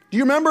 Do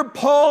you remember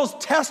Paul's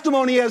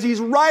testimony as he's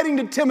writing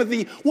to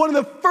Timothy, one of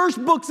the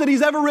first books that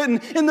he's ever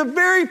written, in the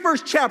very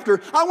first chapter?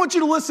 I want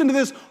you to listen to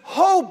this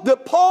hope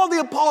that Paul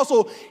the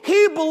apostle,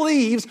 he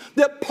believes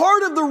that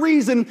part of the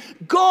reason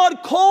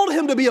God called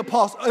him to be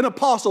an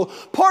apostle,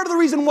 part of the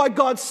reason why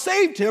God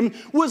saved him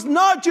was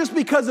not just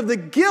because of the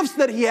gifts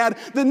that he had,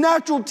 the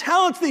natural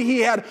talents that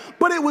he had,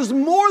 but it was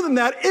more than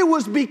that. It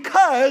was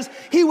because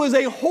he was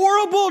a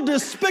horrible,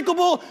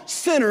 despicable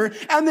sinner,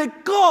 and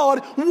that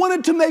God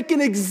wanted to make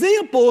an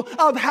example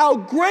of how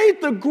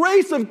great the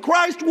grace of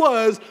Christ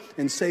was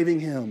in saving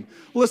him.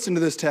 Listen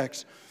to this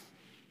text.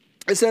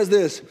 It says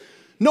this,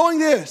 knowing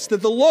this, that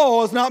the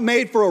law is not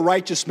made for a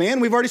righteous man.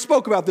 We've already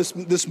spoke about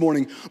this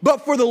morning.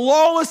 But for the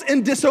lawless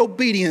and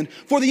disobedient,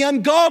 for the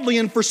ungodly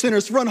and for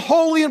sinners, for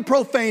unholy and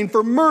profane,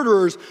 for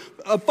murderers,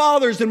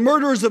 fathers and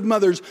murderers of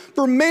mothers,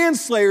 for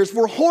manslayers,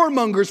 for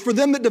whoremongers, for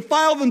them that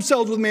defile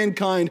themselves with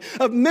mankind,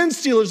 of men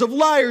stealers, of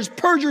liars,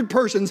 perjured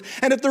persons,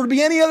 and if there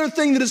be any other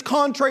thing that is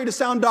contrary to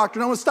sound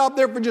doctrine. I want to stop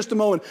there for just a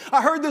moment.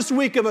 I heard this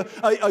week of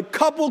a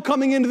couple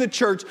coming into the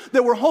church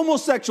that were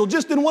homosexual,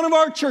 just in one of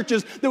our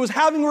churches that was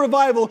having a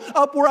revival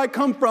up where I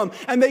come from.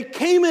 And they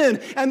came in,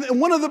 and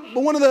one of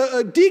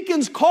the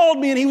deacons called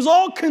me, and he was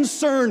all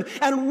concerned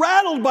and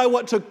rattled by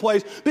what took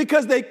place,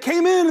 because they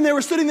came in and they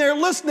were sitting there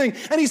listening,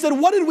 and he said,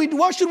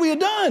 what should we have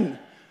done?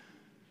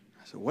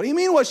 I said, what do you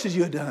mean, what should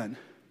you have done?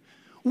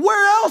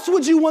 Where else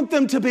would you want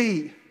them to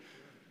be?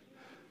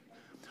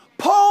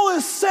 Paul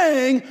is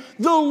saying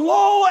the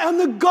law and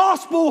the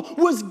gospel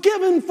was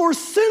given for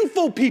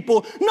sinful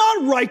people,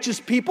 not righteous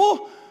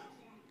people.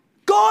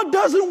 God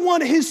doesn't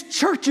want his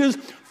churches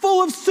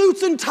full of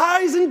suits and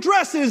ties and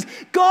dresses.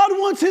 God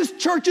wants his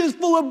churches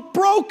full of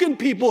broken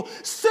people,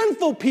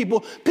 sinful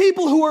people,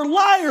 people who are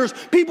liars,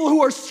 people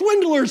who are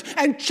swindlers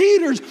and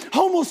cheaters,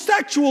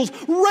 homosexuals,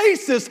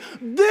 racists.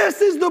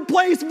 This is the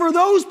place for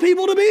those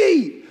people to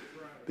be,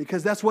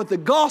 because that's what the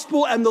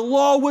gospel and the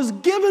law was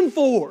given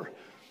for.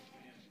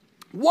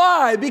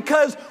 Why?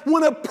 Because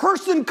when a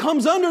person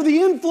comes under the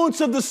influence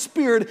of the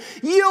Spirit,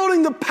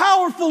 yielding the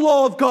powerful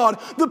law of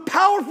God, the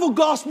powerful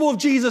gospel of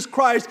Jesus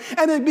Christ,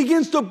 and it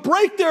begins to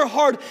break their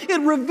heart, it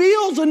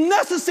reveals a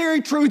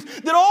necessary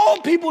truth that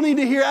all people need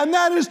to hear, and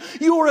that is,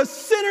 you are a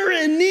sinner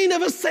in need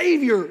of a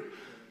Savior.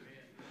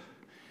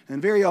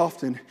 And very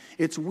often,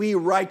 it's we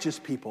righteous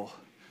people.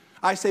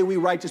 I say we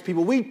righteous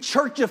people, we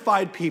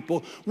churchified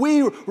people,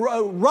 we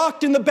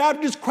rocked in the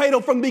Baptist cradle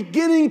from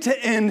beginning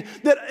to end,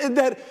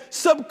 that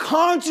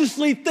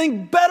subconsciously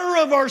think better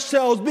of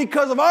ourselves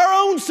because of our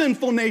own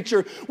sinful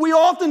nature. We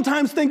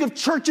oftentimes think of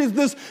church as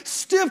this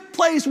stiff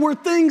place where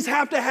things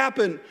have to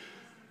happen,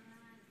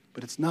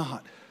 but it's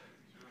not.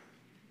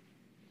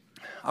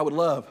 I would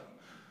love,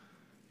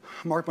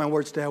 mark my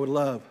words today, I would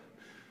love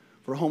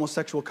for a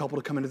homosexual couple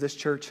to come into this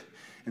church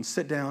and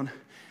sit down,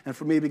 and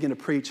for me to begin to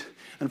preach,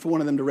 and for one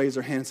of them to raise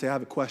their hand and say, I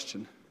have a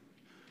question.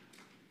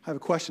 I have a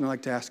question I'd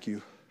like to ask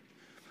you.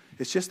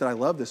 It's just that I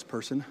love this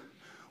person.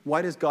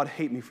 Why does God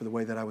hate me for the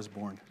way that I was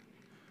born?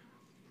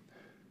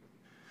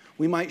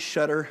 We might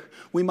shudder.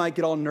 We might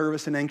get all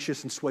nervous and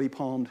anxious and sweaty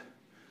palmed.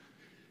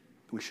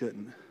 We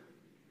shouldn't.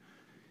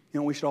 You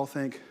know, we should all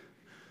think,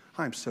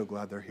 I'm so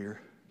glad they're here.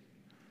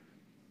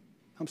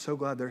 I'm so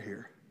glad they're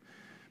here.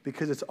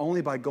 Because it's only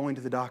by going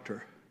to the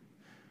doctor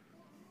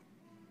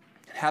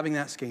and having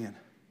that scan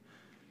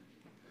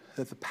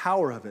that the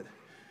power of it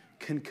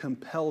can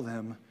compel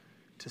them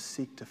to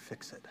seek to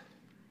fix it.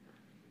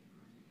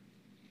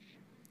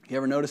 You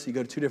ever notice you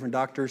go to two different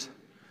doctors,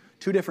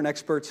 two different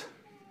experts,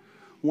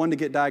 one to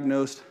get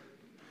diagnosed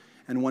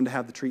and one to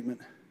have the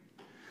treatment?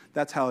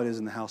 That's how it is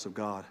in the house of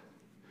God.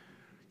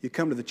 You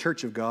come to the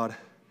church of God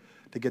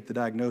to get the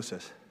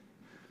diagnosis.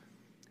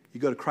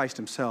 You go to Christ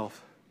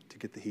himself to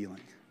get the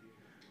healing.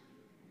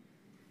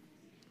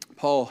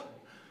 Paul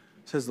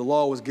says the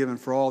law was given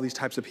for all these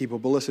types of people,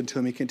 but listen to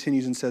him. He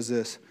continues and says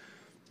this,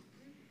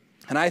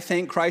 and I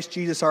thank Christ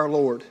Jesus our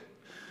Lord,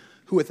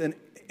 who hath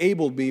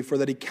enabled me, for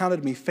that he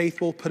counted me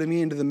faithful, putting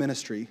me into the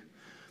ministry,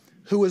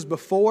 who was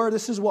before,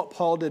 this is what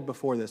Paul did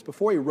before this.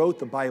 Before he wrote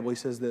the Bible, he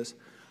says this,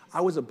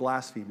 I was a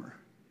blasphemer.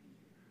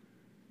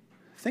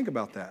 Think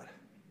about that.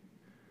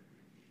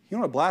 You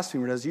know what a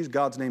blasphemer does? Use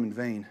God's name in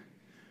vain.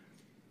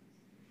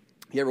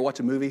 You ever watch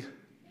a movie?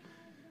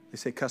 They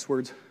say cuss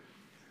words.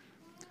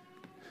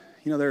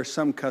 You know, there are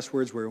some cuss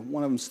words where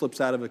one of them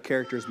slips out of a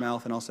character's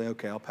mouth, and I'll say,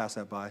 okay, I'll pass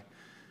that by.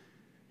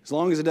 As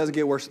long as it doesn't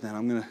get worse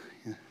than that,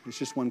 it's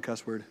just one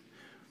cuss word.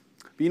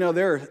 But you know,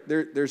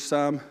 there's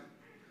some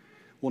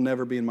will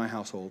never be in my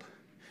household,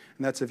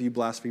 and that's if you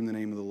blaspheme the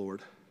name of the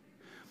Lord.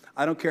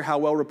 I don't care how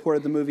well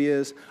reported the movie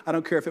is. I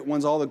don't care if it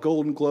wins all the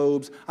Golden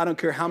Globes. I don't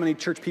care how many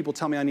church people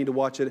tell me I need to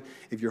watch it.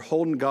 If you're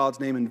holding God's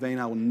name in vain,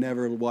 I will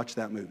never watch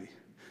that movie.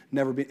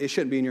 Never be. It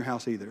shouldn't be in your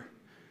house either.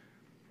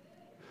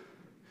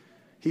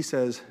 He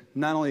says,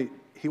 not only,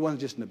 he wasn't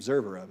just an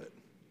observer of it,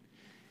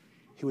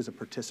 he was a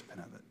participant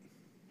of it.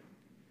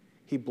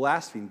 He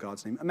blasphemed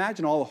God's name.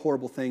 Imagine all the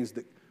horrible things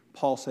that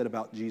Paul said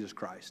about Jesus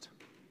Christ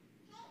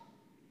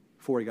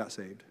before he got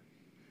saved.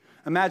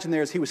 Imagine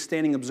there as he was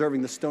standing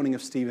observing the stoning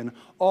of Stephen,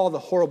 all the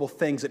horrible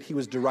things that he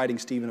was deriding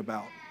Stephen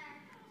about.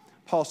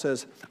 Paul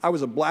says, I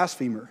was a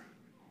blasphemer.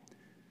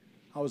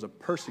 I was a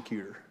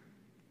persecutor.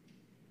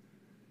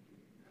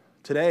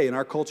 Today, in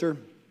our culture,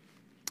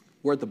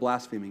 we're at the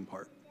blaspheming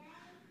part.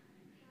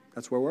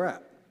 That's where we're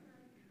at.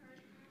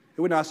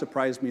 It would not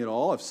surprise me at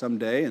all if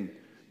someday, in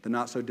the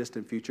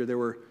not-so-distant future, there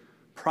were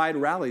pride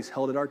rallies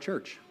held at our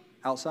church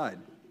outside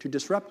to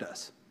disrupt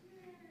us.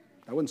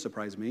 That wouldn't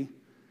surprise me.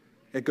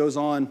 It goes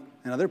on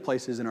in other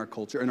places in our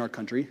culture, in our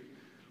country,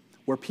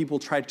 where people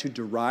try to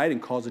deride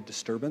and cause a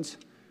disturbance.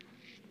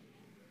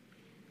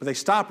 But they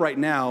stop right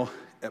now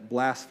at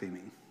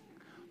blaspheming.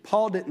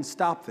 Paul didn't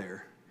stop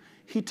there.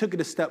 He took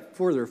it a step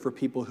further for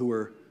people who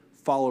were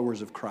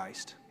followers of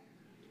Christ.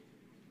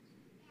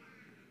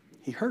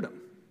 He hurt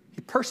him.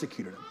 He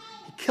persecuted him.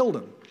 He killed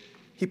him.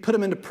 He put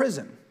him into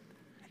prison.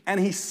 And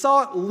he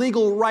sought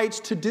legal rights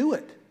to do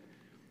it.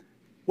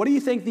 What do you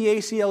think the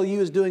ACLU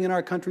is doing in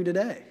our country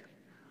today?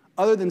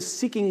 Other than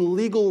seeking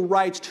legal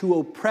rights to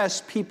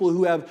oppress people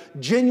who have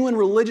genuine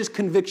religious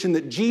conviction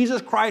that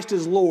Jesus Christ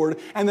is Lord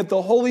and that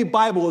the Holy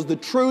Bible is the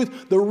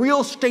truth, the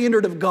real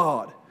standard of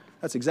God.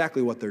 That's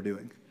exactly what they're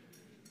doing.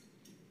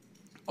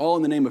 All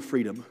in the name of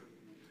freedom.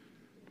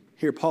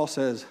 Here Paul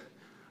says,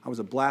 I was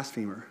a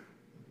blasphemer.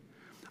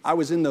 I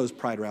was in those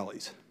pride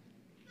rallies.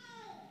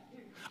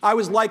 I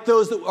was like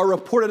those that are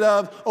reported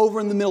of over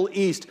in the Middle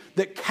East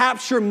that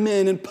capture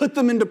men and put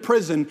them into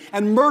prison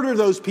and murder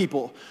those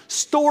people.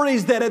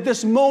 Stories that at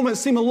this moment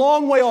seem a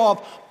long way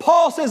off.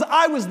 Paul says,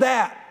 I was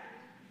that.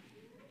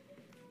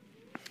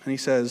 And he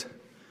says,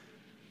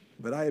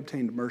 but I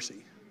obtained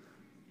mercy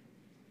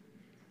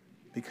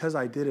because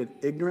I did it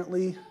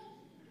ignorantly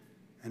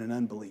and in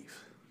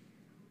unbelief.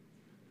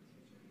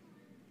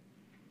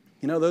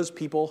 You know, those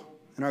people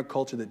in our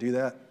culture that do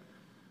that,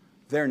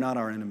 they're not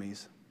our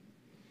enemies.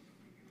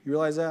 You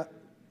realize that?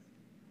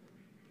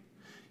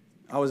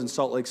 I was in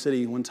Salt Lake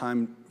City one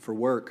time for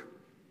work.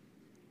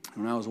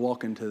 When I was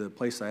walking to the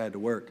place I had to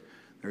work,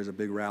 there was a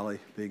big rally,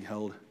 big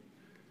held,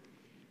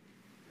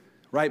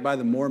 right by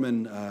the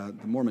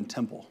Mormon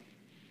temple.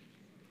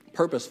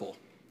 Purposeful,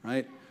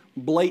 right?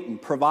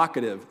 Blatant,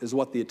 provocative is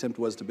what the attempt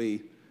was to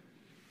be.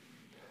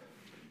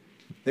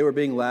 They were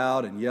being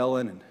loud and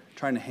yelling and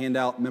trying to hand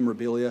out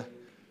memorabilia.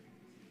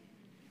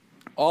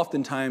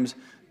 Oftentimes,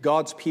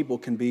 God's people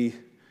can be,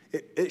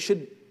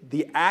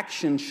 the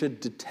action should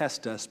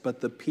detest us,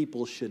 but the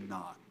people should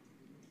not.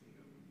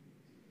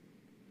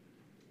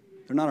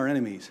 They're not our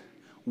enemies.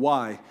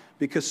 Why?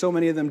 Because so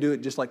many of them do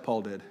it just like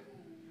Paul did.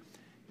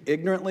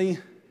 Ignorantly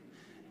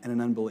and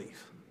in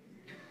unbelief.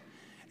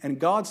 And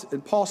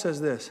Paul says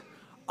this,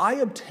 I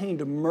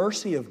obtained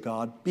mercy of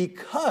God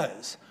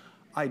because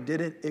I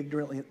did it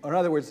ignorantly. Or in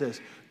other words, this,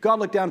 God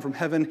looked down from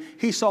heaven.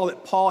 He saw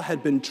that Paul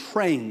had been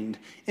trained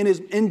and is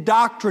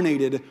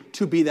indoctrinated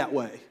to be that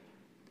way.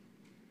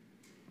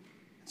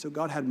 So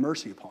God had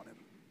mercy upon him.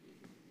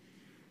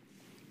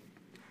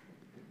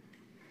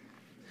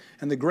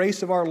 And the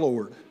grace of our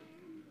Lord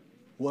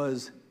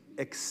was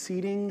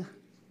exceeding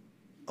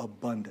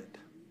abundant.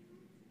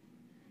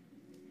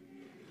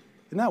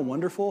 Isn't that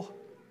wonderful?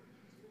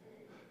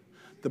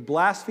 The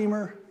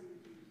blasphemer,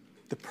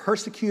 the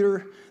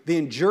persecutor, the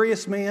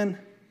injurious man,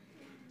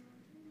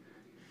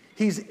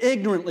 he's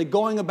ignorantly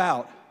going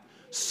about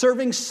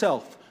serving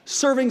self,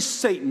 serving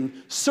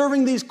Satan,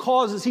 serving these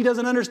causes he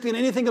doesn't understand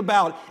anything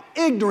about,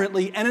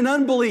 ignorantly and in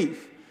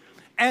unbelief.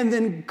 And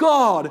then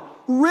God,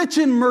 rich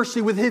in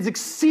mercy with his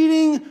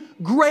exceeding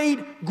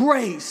great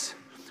grace,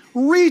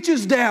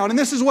 reaches down, and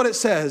this is what it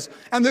says,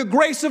 and the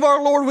grace of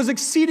our Lord was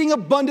exceeding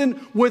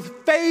abundant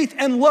with faith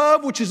and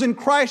love which is in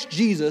Christ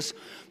Jesus.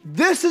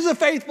 This is a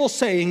faithful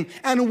saying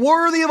and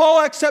worthy of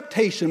all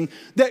acceptation,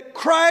 that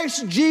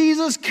Christ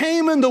Jesus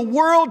came in the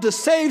world to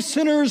save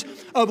sinners,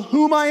 of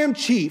whom I am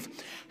chief.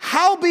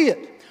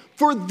 Howbeit,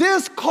 for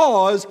this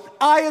cause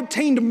I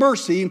obtained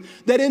mercy,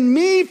 that in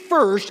me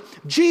first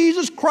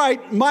Jesus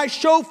Christ might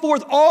show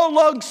forth all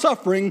long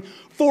suffering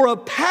for a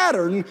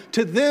pattern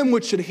to them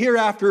which should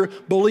hereafter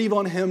believe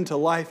on him to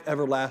life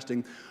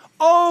everlasting.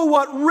 Oh,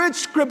 what rich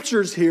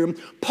scriptures here.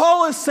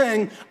 Paul is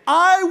saying,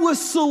 I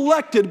was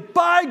selected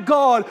by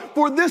God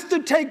for this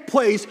to take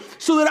place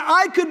so that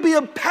I could be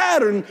a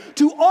pattern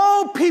to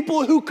all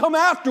people who come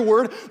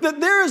afterward, that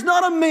there is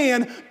not a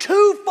man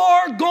too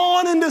far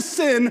gone into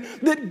sin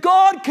that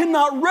God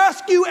cannot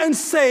rescue and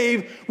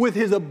save with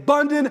his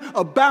abundant,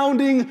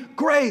 abounding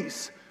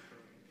grace.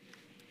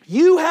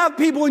 You have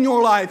people in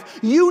your life,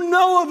 you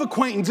know of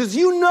acquaintances,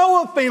 you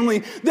know of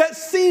family that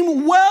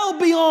seem well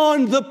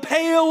beyond the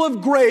pale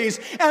of grace.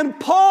 And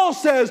Paul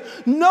says,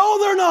 no,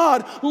 they're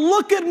not.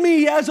 Look at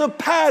me as a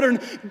pattern.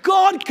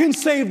 God can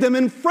save them.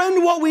 And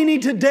friend, what we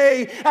need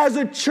today as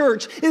a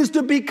church is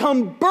to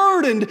become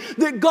burdened,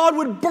 that God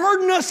would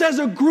burden us as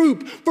a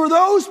group for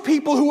those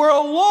people who are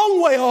a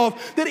long way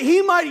off, that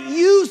he might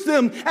use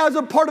them as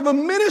a part of a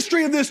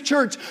ministry of this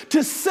church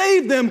to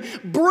save them,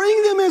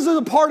 bring them as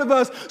a part of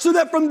us, so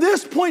that from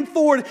this point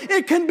forward,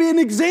 it can be an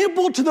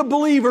example to the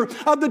believer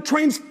of the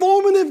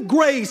transformative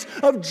grace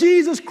of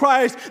Jesus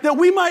Christ, that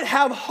we might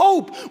have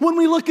hope when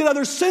we look at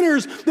other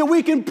sinners, that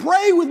we can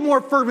pray with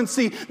more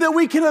fervency, that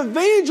we can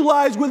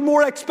evangelize with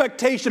more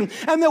expectation,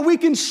 and that we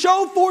can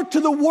show forth to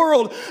the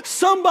world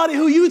somebody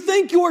who you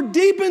think you are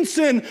deep in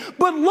sin,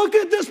 but look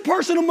at this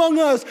person among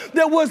us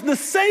that was the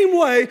same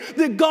way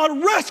that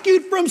God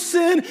rescued from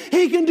sin.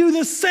 He can do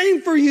the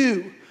same for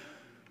you.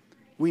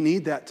 We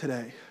need that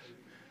today.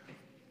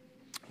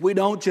 We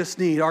don't just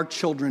need our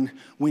children.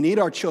 We need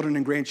our children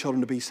and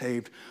grandchildren to be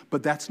saved,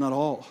 but that's not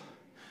all.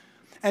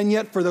 And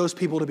yet for those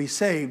people to be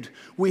saved,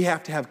 we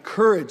have to have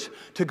courage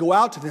to go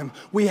out to them.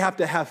 We have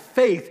to have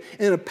faith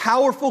in a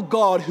powerful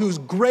God whose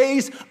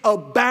grace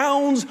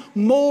abounds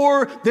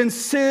more than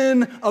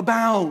sin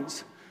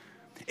abounds.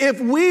 If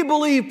we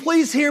believe,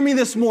 please hear me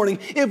this morning,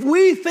 if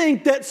we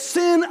think that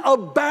sin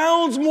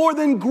abounds more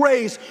than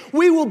grace,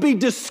 we will be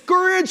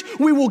discouraged,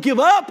 we will give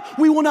up,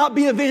 we will not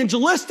be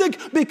evangelistic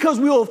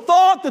because we will have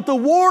thought that the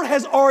war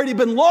has already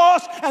been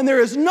lost and there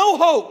is no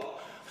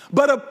hope.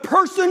 But a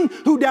person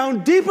who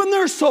down deep in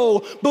their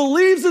soul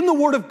believes in the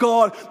Word of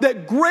God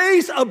that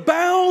grace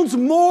abounds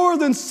more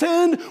than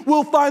sin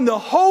will find the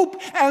hope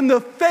and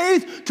the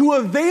faith to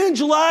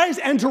evangelize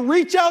and to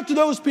reach out to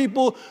those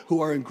people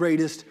who are in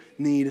greatest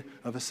need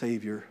of a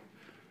Savior.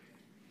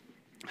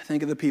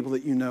 Think of the people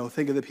that you know.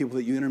 Think of the people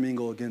that you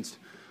intermingle against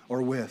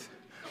or with.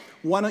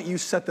 Why don't you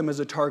set them as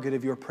a target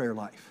of your prayer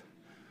life?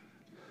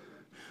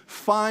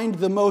 Find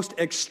the most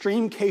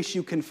extreme case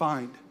you can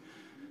find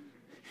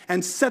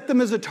and set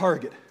them as a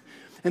target.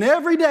 And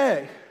every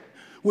day,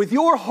 with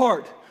your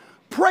heart,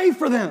 pray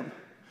for them.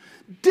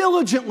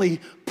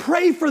 Diligently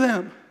pray for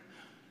them.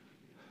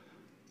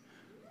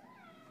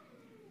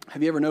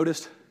 Have you ever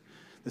noticed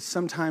that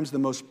sometimes the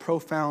most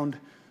profound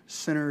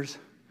sinners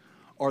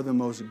are the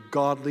most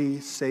godly,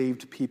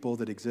 saved people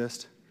that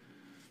exist?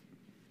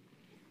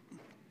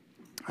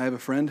 I have a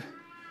friend,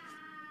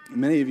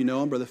 many of you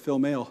know him, Brother Phil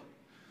Mayle.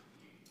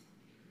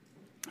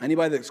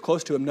 Anybody that's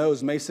close to him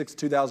knows May 6,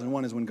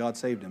 2001 is when God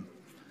saved him.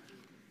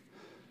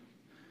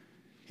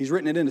 He's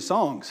written it into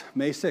songs.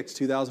 May 6,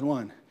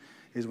 2001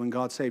 is when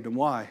God saved him.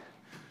 Why?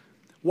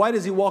 Why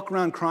does he walk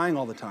around crying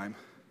all the time?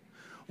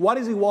 Why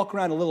does he walk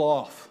around a little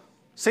off,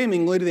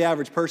 seemingly to the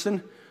average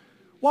person?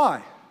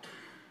 Why?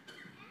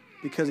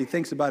 Because he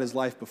thinks about his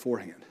life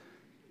beforehand.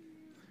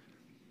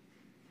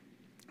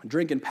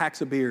 Drinking packs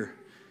of beer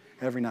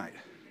every night.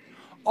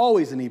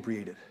 Always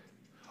inebriated.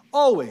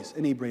 Always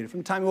inebriated.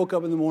 From the time he woke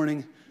up in the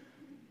morning,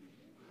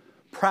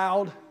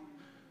 proud.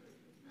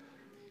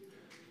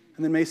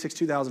 And then May 6,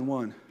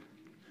 2001,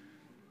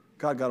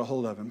 God got a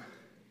hold of him.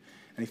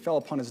 And he fell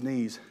upon his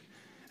knees.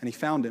 And he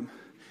found him.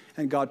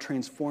 And God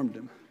transformed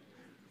him.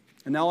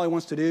 And now all he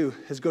wants to do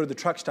is go to the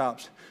truck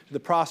stops, to the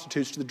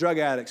prostitutes, to the drug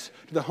addicts,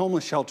 to the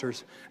homeless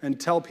shelters, and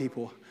tell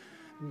people,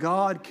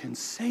 God can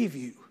save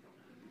you.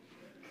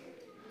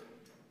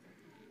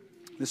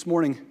 This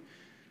morning,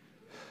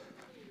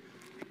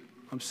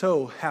 I'm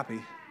so happy.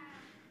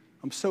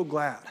 I'm so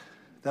glad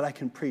that I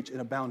can preach an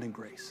abounding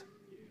grace.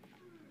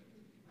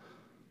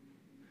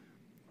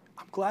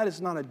 I'm glad it's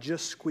not a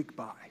just squeak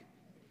by.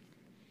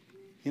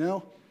 You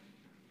know?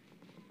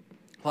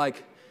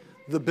 Like,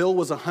 the bill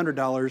was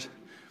 $100,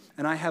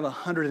 and I have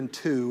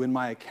 $102 in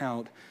my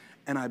account,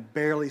 and I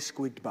barely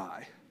squeaked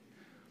by.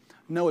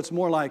 No, it's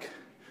more like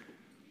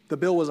the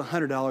bill was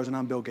 $100, and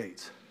I'm Bill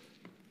Gates.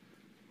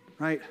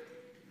 Right?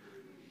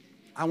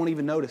 I won't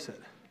even notice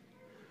it.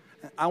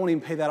 I won't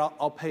even pay that.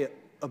 I'll pay it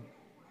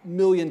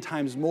 1,000,000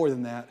 times more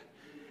than that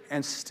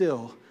and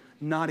still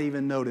not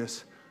even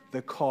notice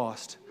the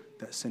cost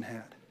that sin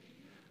had.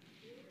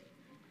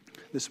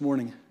 This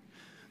morning,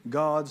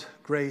 God's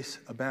grace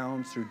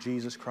abounds through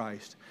Jesus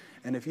Christ.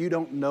 And if you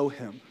don't know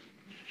him,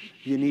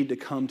 you need to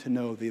come to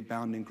know the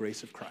abounding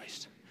grace of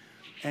Christ.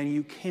 And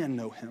you can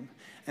know him.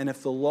 And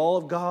if the law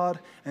of God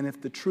and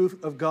if the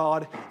truth of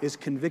God is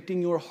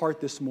convicting your heart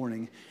this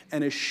morning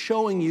and is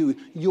showing you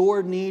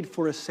your need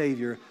for a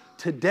Savior,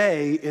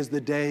 today is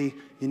the day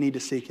you need to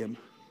seek him.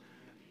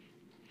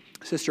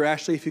 Sister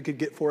Ashley, if you could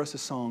get for us a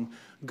song.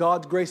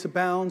 God's grace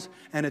abounds,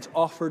 and it's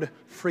offered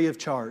free of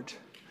charge.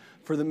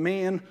 For the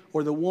man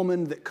or the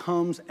woman that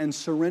comes and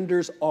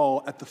surrenders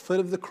all at the foot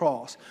of the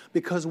cross,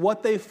 because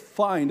what they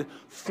find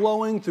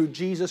flowing through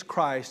Jesus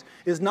Christ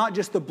is not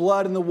just the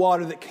blood and the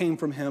water that came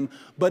from him,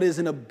 but is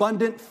an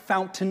abundant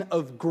fountain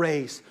of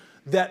grace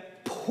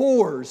that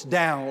pours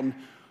down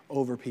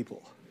over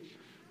people.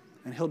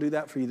 And he'll do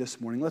that for you this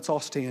morning. Let's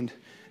all stand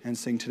and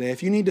sing today.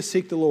 If you need to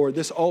seek the Lord,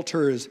 this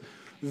altar is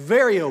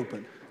very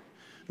open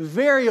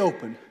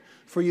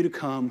for you to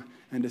come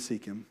and to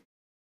seek him.